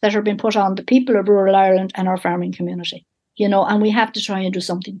pressures that are being put on the people of rural Ireland and our farming community, and we have to try and do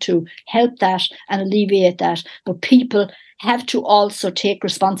something to help that and alleviate that. But people have to also take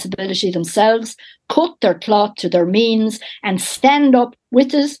responsibility themselves, cut their cloth to their means, and stand up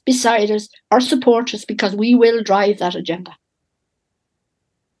with us, beside us, or support us, because we will drive that agenda.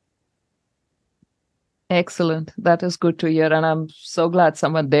 Excellent. That is good to hear. And I'm so glad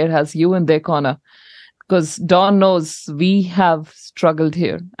someone there has you in their corner, because Dawn knows we have struggled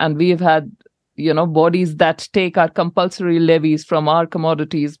here and we've had, bodies that take our compulsory levies from our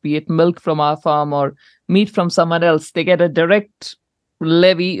commodities, be it milk from our farm or meat from someone else. They get a direct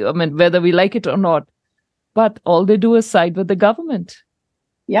levy, whether we like it or not. But all they do is side with the government.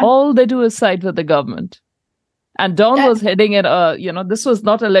 Yeah. All they do is side with the government. And Don was heading it, this was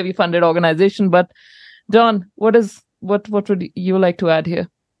not a levy-funded organization, but Don, what would you like to add here?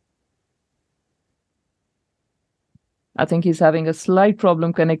 I think he's having a slight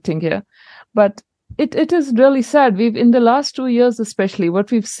problem connecting here. But it is really sad. In the last 2 years especially,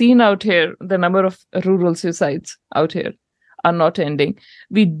 what we've seen out here, the number of rural suicides out here are not ending.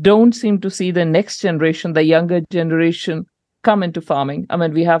 We don't seem to see the next generation, the younger generation, come into farming.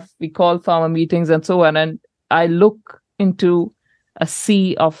 We call farmer meetings and so on, and I look into a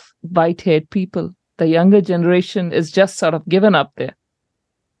sea of white-haired people. The younger generation is just sort of given up there.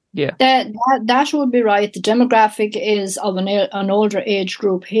 Yeah, that would be right. The demographic is of an older age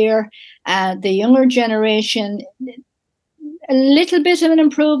group here. The younger generation, a little bit of an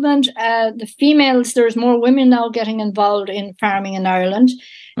improvement. The females, there's more women now getting involved in farming in Ireland.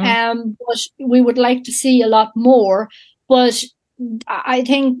 But we would like to see a lot more. But I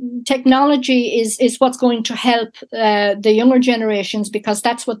think technology is what's going to help the younger generations, because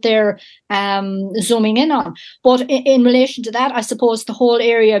that's what they're zooming in on. But in relation to that, I suppose the whole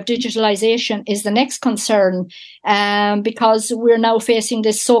area of digitalization is the next concern, because we're now facing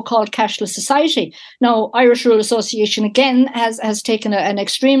this so-called cashless society. Now, Irish Rural Association, again, has taken an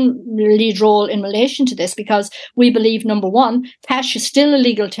extreme lead role in relation to this, because we believe, number one, cash is still a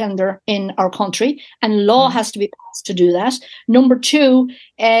legal tender in our country, and law has to be passed to do that. Number two,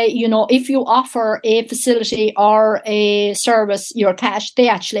 if you offer a facility or a service your cash, they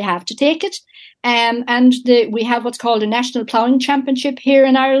actually have to take it. We have what's called a National Ploughing Championship here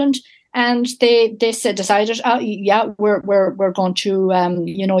in Ireland, and they decided, we're going to,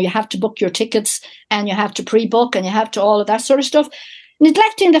 you have to book your tickets, and you have to pre-book, and you have to all of that sort of stuff,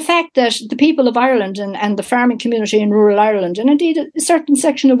 neglecting the fact that the people of Ireland and the farming community in rural Ireland, and indeed a certain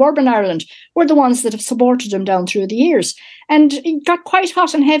section of urban Ireland, were the ones that have supported them down through the years. And it got quite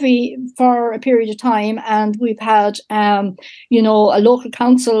hot and heavy for a period of time. And we've had, a local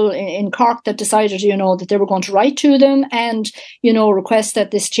council in Cork that decided, that they were going to write to them and, request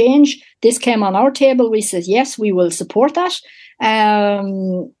that this change. This came on our table. We said, yes, we will support that.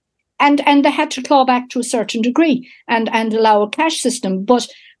 And they had to claw back to a certain degree and allow a cash system. But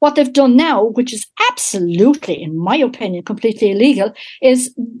what they've done now, which is absolutely, in my opinion, completely illegal,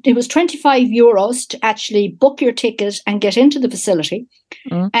 is it was €25 to actually book your ticket and get into the facility.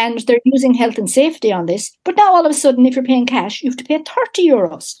 And they're using health and safety on this. But now all of a sudden, if you're paying cash, you have to pay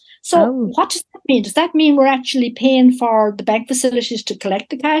 €30. So what does that mean? Does that mean we're actually paying for the bank facilities to collect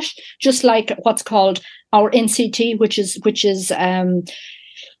the cash, just like what's called our NCT, which is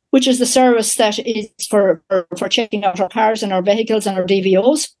the service that is for checking out our cars and our vehicles and our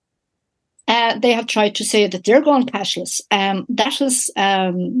DVOs. They have tried to say that they're going cashless. That has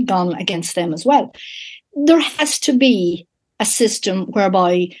gone against them as well. There has to be a system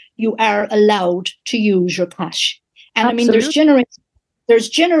whereby you are allowed to use your cash. And Absolutely. there's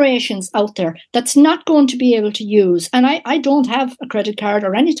generations out there that's not going to be able to use. And I don't have a credit card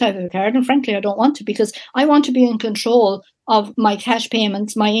or any type of a card. And frankly, I don't want to, because I want to be in control of my cash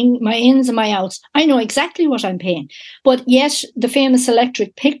payments, my ins and my outs. I know exactly what I'm paying. But yet the famous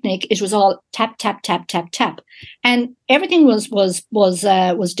electric picnic, it was all tap, tap, tap, tap, tap. And everything was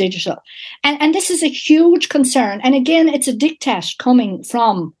digital. And this is a huge concern. And again, it's a diktat coming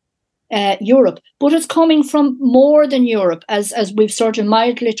from Europe, but it's coming from more than Europe, as we've sort of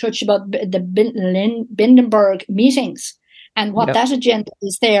mildly touched about the Bindenberg meetings and what that agenda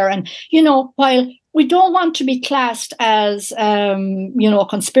is there. And, while we don't want to be classed as,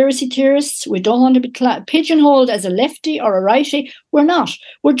 conspiracy theorists, we don't want to be pigeonholed as a lefty or a righty, we're not.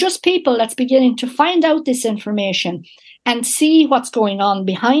 We're just people that's beginning to find out this information and see what's going on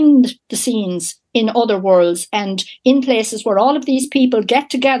behind the scenes in other worlds and in places where all of these people get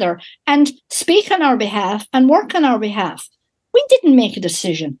together and speak on our behalf and work on our behalf. We didn't make a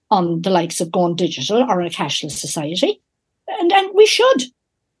decision on the likes of going digital or a cashless society, and we should.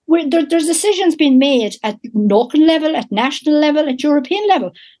 There's decisions being made at local level, at national level, at European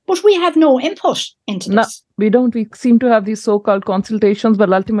level, but we have no input into this. No, we don't. We seem to have these so-called consultations,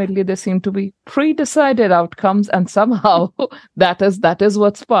 but ultimately there seem to be pre-decided outcomes, and somehow that is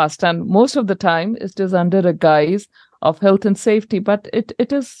what's passed. And most of the time it is under a guise of health and safety, but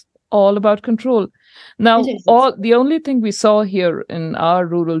it is all about control. Now, the only thing we saw here in our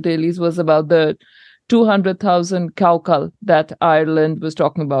rural dailies was about the 200,000 cow cull that Ireland was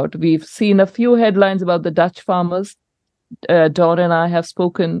talking about. We've seen a few headlines about the Dutch farmers. Dawn and I have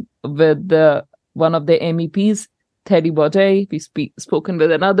spoken with the one of the MEPs, Teddy Baudet. We've spoken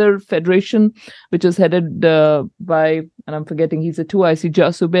with another federation, which is headed by, and I'm forgetting, he's a 2IC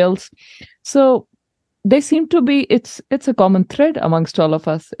Jasu Bales. So they seem to be, it's a common thread amongst all of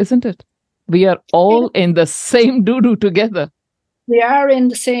us, isn't it? We are all in the same doo-doo together. We are in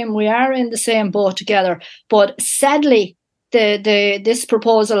the same boat together. But sadly, this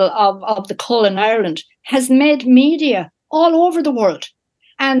proposal of the cull in Ireland has made media all over the world.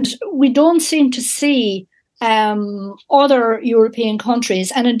 And we don't seem to see other European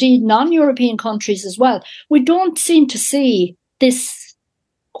countries, and indeed non-European countries as well. We don't seem to see this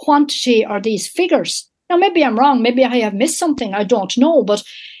quantity or these figures. Now, maybe I'm wrong. Maybe I have missed something. I don't know. But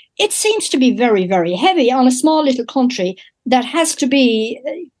it seems to be very, very heavy on a small little country that has to be,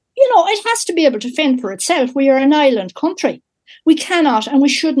 it has to be able to fend for itself. We are an island country. We cannot and we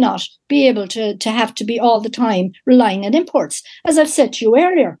should not be able to have to be all the time relying on imports. As I've said to you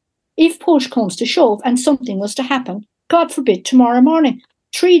earlier, if push comes to shove and something was to happen, God forbid, tomorrow morning,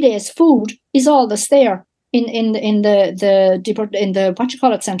 3 days food is all that's there in the what you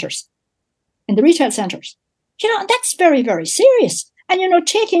call it centres, in the retail centres. And that's very, very serious. And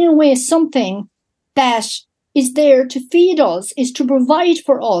taking away something that is there to feed us, is to provide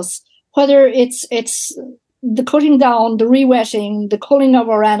for us, whether it's the cutting down, the re-wetting, the culling of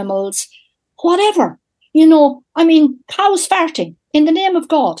our animals, whatever. Cows farting in the name of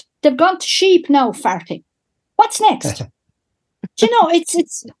God. They've gone to sheep now farting. What's next?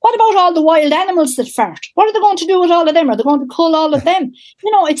 It's what about all the wild animals that fart? What are they going to do with all of them? Are they going to cull all of them?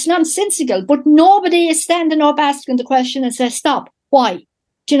 It's nonsensical, but nobody is standing up asking the question and says, stop, why?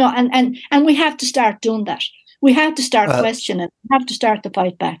 And we have to start doing that. We have to start questioning, we have to start the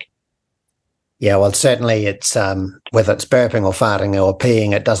fight back. Yeah, well, certainly it's, whether it's burping or farting or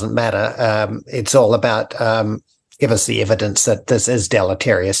peeing, it doesn't matter. It's all about, give us the evidence that this is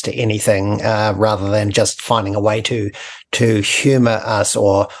deleterious to anything, rather than just finding a way to humour us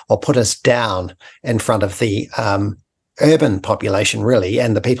or put us down in front of the urban population, really,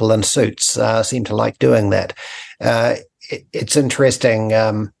 and the people in suits seem to like doing that. It's interesting.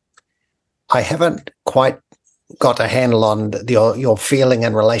 I haven't quite got a handle on your feeling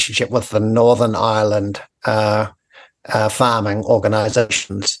and relationship with the Northern Ireland farming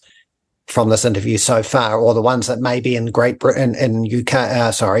organisations from this interview so far, or the ones that may be in Great Britain, in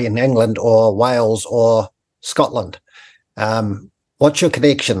in England or Wales or Scotland. What's your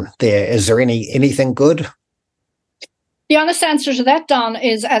connection there? Is there anything good? The honest answer to that, Don,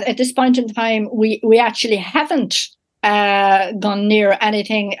 is at this point in time, we actually haven't gone near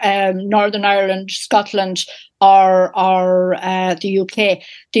anything Northern Ireland, Scotland, or the UK.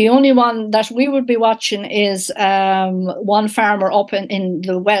 The only one that we would be watching is one farmer up in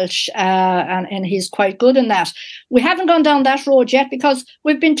the Welsh, and he's quite good in that. We haven't gone down that road yet because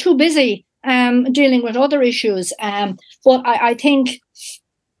we've been too busy dealing with other issues. But I think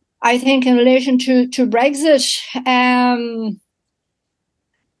in relation to Brexit,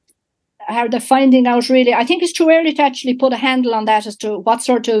 how they're finding out, really, I think it's too early to actually put a handle on that as to what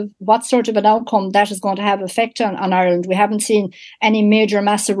sort of an outcome that is going to have effect on Ireland. We haven't seen any major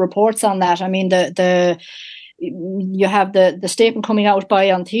massive reports on that. I mean, you have the statement coming out by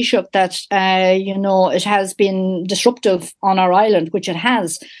An Taoiseach that it has been disruptive on our island, which it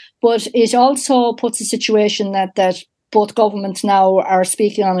has, but it also puts a situation that both governments now are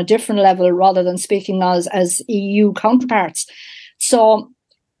speaking on a different level rather than speaking as EU counterparts. So,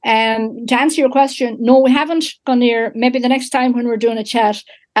 to answer your question, no, we haven't gone near. Maybe the next time when we're doing a chat,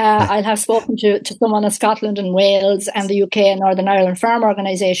 I'll have spoken to someone in Scotland and Wales and the UK and Northern Ireland farm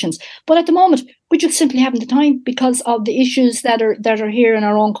organisations. But at the moment, we just simply haven't the time because of the issues that are here in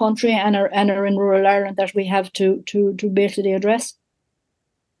our own country and are in rural Ireland that we have to basically address.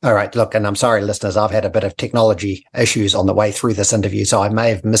 All right, look, and I'm sorry, listeners, I've had a bit of technology issues on the way through this interview, so I may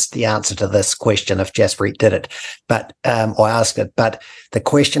have missed the answer to this question if Jaspreet did it, but or asked it. But the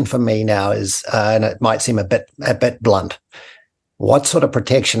question for me now is, and it might seem a bit blunt, what sort of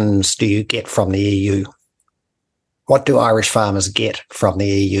protections do you get from the EU? What do Irish farmers get from the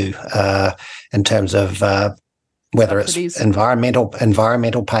EU in terms of whether subsidies, it's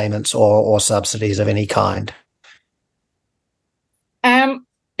environmental payments or subsidies of any kind?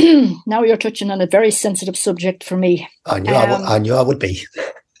 Now you're touching on a very sensitive subject for me. I knew I would be.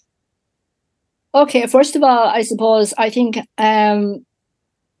 Okay, first of all, I suppose I think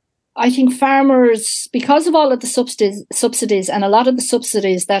farmers, because of all of the subsidies and a lot of the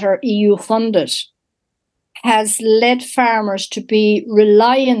subsidies that are EU funded, has led farmers to be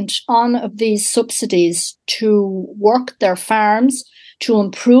reliant on these subsidies to work their farms, to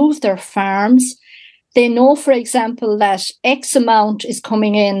improve their farms. They know, for example, that X amount is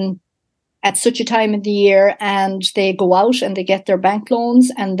coming in at such a time of the year, and they go out and they get their bank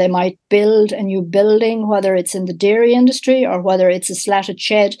loans, and they might build a new building, whether it's in the dairy industry or whether it's a slatted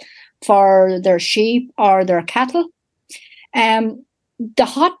shed for their sheep or their cattle. The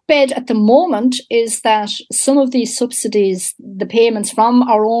hotbed at the moment is that some of these subsidies, the payments from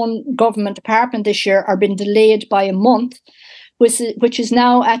our own government department this year, are being delayed by a month, which is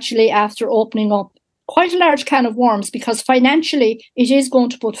now actually after opening up quite a large can of worms, because financially it is going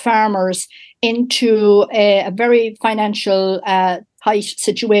to put farmers into a very financial tight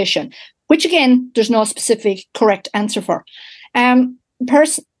situation, which again, there's no specific correct answer for.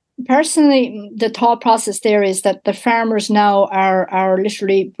 Personally, the thought process there is that the farmers now are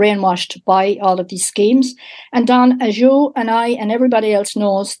literally brainwashed by all of these schemes. And Don, as you and I and everybody else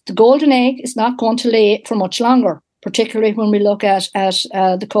knows, the golden egg is not going to lay for much longer, particularly when we look at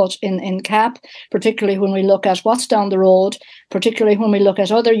the cut in CAP, particularly when we look at what's down the road, particularly when we look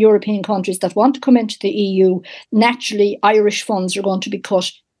at other European countries that want to come into the EU. Naturally, Irish funds are going to be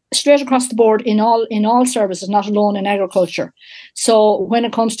cut straight across the board in all services, not alone in agriculture. So when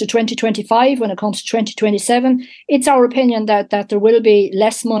it comes to 2025, when it comes to 2027, it's our opinion that there will be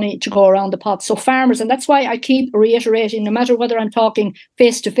less money to go around the pot. So farmers, and that's why I keep reiterating, no matter whether I'm talking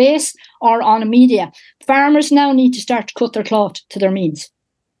face to face or on a media, farmers now need to start to cut their cloth to their means.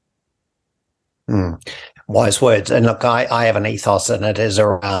 Wise words. And look, I have an ethos, and it is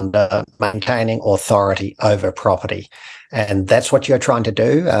around maintaining authority over property. And that's what you're trying to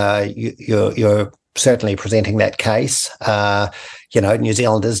do. You're certainly presenting that case. New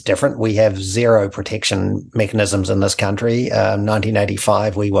Zealand is different. We have zero protection mechanisms in this country.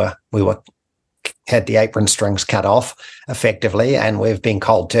 1985, we had the apron strings cut off effectively, and we've been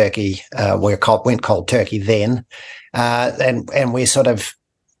cold turkey. Went cold turkey then, and we sort of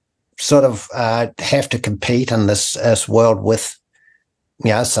have to compete in this world with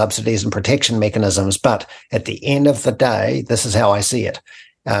subsidies and protection mechanisms. But at the end of the day, this is how I see it.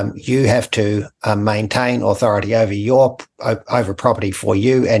 You have to maintain authority over property for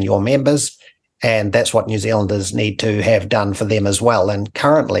you and your members, and that's what New Zealanders need to have done for them as well. And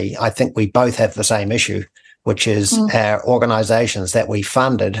currently, I think we both have the same issue, which is our organisations that we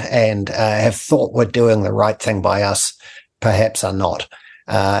funded and have thought were doing the right thing by us, perhaps are not.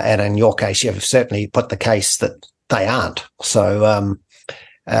 And in your case, you've certainly put the case that they aren't. So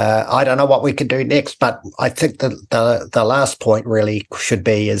I don't know what we could do next, but I think the last point really should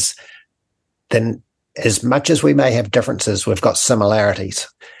be is then, as much as we may have differences, we've got similarities,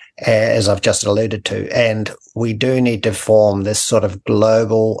 as I've just alluded to, and we do need to form this sort of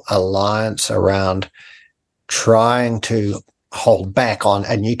global alliance around trying to hold back on,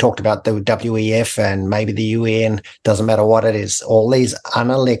 and you talked about the WEF and maybe the UN, doesn't matter what it is, all these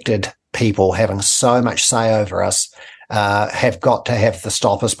unelected people having so much say over us have got to have the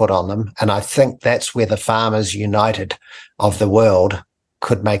stoppers put on them. And I think that's where the Farmers United of the world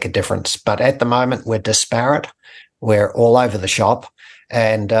could make a difference. But at the moment, we're disparate. We're all over the shop,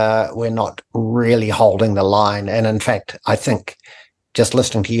 and we're not really holding the line. And in fact, I think just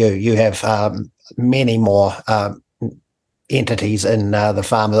listening to you have many more entities in the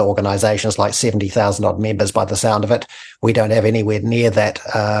farmer organisations, like 70,000 odd members by the sound of it. We don't have anywhere near that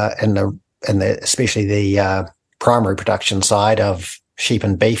in the especially the primary production side of sheep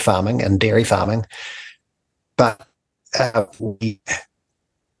and beef farming and dairy farming. But we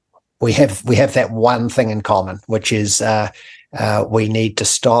have that one thing in common, which is we need to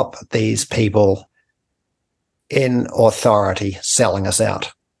stop these people in authority selling us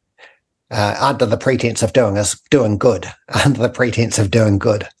out. Under the pretense of doing good.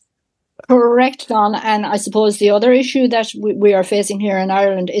 Correct, Don. And I suppose the other issue that we are facing here in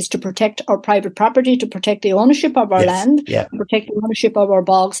Ireland is to protect our private property, to protect the ownership of our land, to protect the ownership of our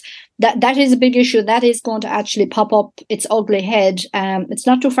bogs. That is a big issue. That is going to actually pop up its ugly head. It's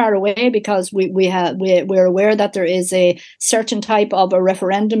not too far away, because we're aware that there is a certain type of a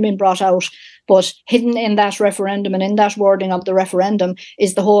referendum being brought out. But hidden in that referendum and in that wording of the referendum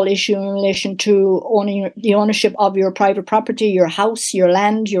is the whole issue in relation to owning the ownership of your private property, your house, your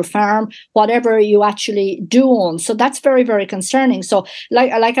land, your farm, whatever you actually do own. So that's very, very concerning. So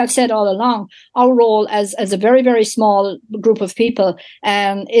like I've said all along, our role as a very, very small group of people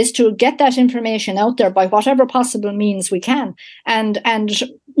is to get that information out there by whatever possible means we can. And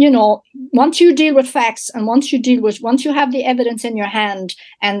once you deal with facts, and once you have the evidence in your hand,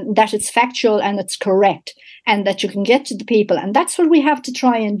 and that it's factual and it's correct, and that you can get to the people, and that's what we have to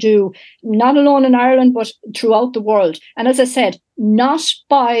try and do, not alone in Ireland, but throughout the world. And as I said, not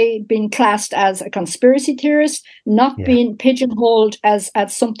by being classed as a conspiracy theorist, not being pigeonholed as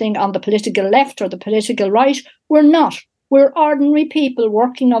something on the political left or the political right. We're not. We're ordinary people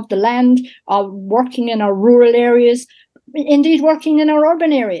working off the land, working in our rural areas, indeed working in our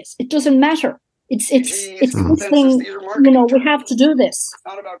urban areas. It doesn't matter. It's something, we have to do this. It's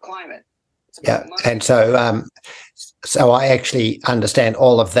not about climate. Yeah, and so I actually understand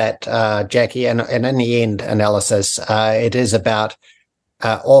all of that, Jackie, and in the end analysis, it is about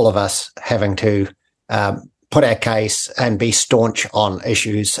all of us having to put our case and be staunch on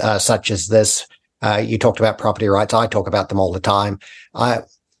issues such as this. You talked about property rights. I talk about them all the time.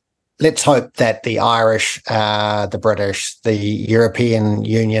 Let's hope that the Irish, the British, the European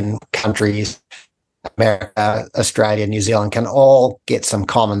Union countries, America, Australia, New Zealand can all get some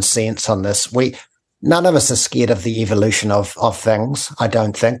common sense on this. None of us are scared of the evolution of things, I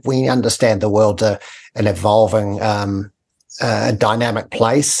don't think. We understand the world's an evolving, dynamic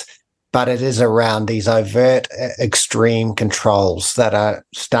place, but it is around these overt, extreme controls that are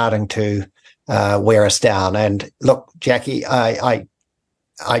starting to wear us down. And look, Jackie, I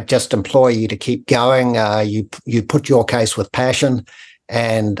just implore you to keep going. You put your case with passion,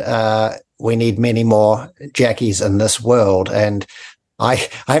 and we need many more Jackies in this world. And I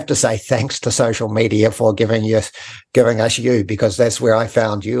have to say thanks to social media for giving us you, because that's where I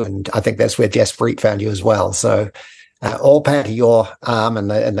found you, and I think that's where Jaspreet found you as well. So all power to your arm in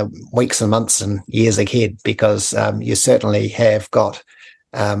the weeks and months and years ahead, because you certainly have got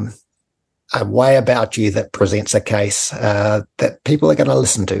a way about you that presents a case that people are going to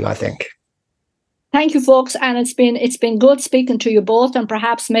listen to, I think. Thank you, folks, and it's been good speaking to you both, and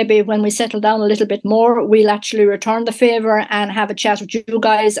perhaps maybe when we settle down a little bit more, we'll actually return the favour and have a chat with you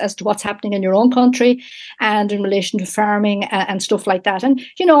guys as to what's happening in your own country and in relation to farming and stuff like that. And,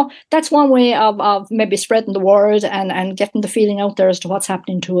 that's one way of maybe spreading the word and getting the feeling out there as to what's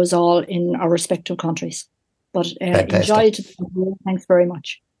happening to us all in our respective countries. But enjoy it. Thanks very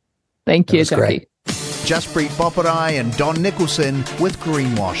much. Thank you, Jackie. Great. Jaspreet Boparai and Don Nicholson with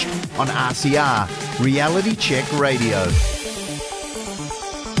Greenwashed on RCR, Reality Check Radio.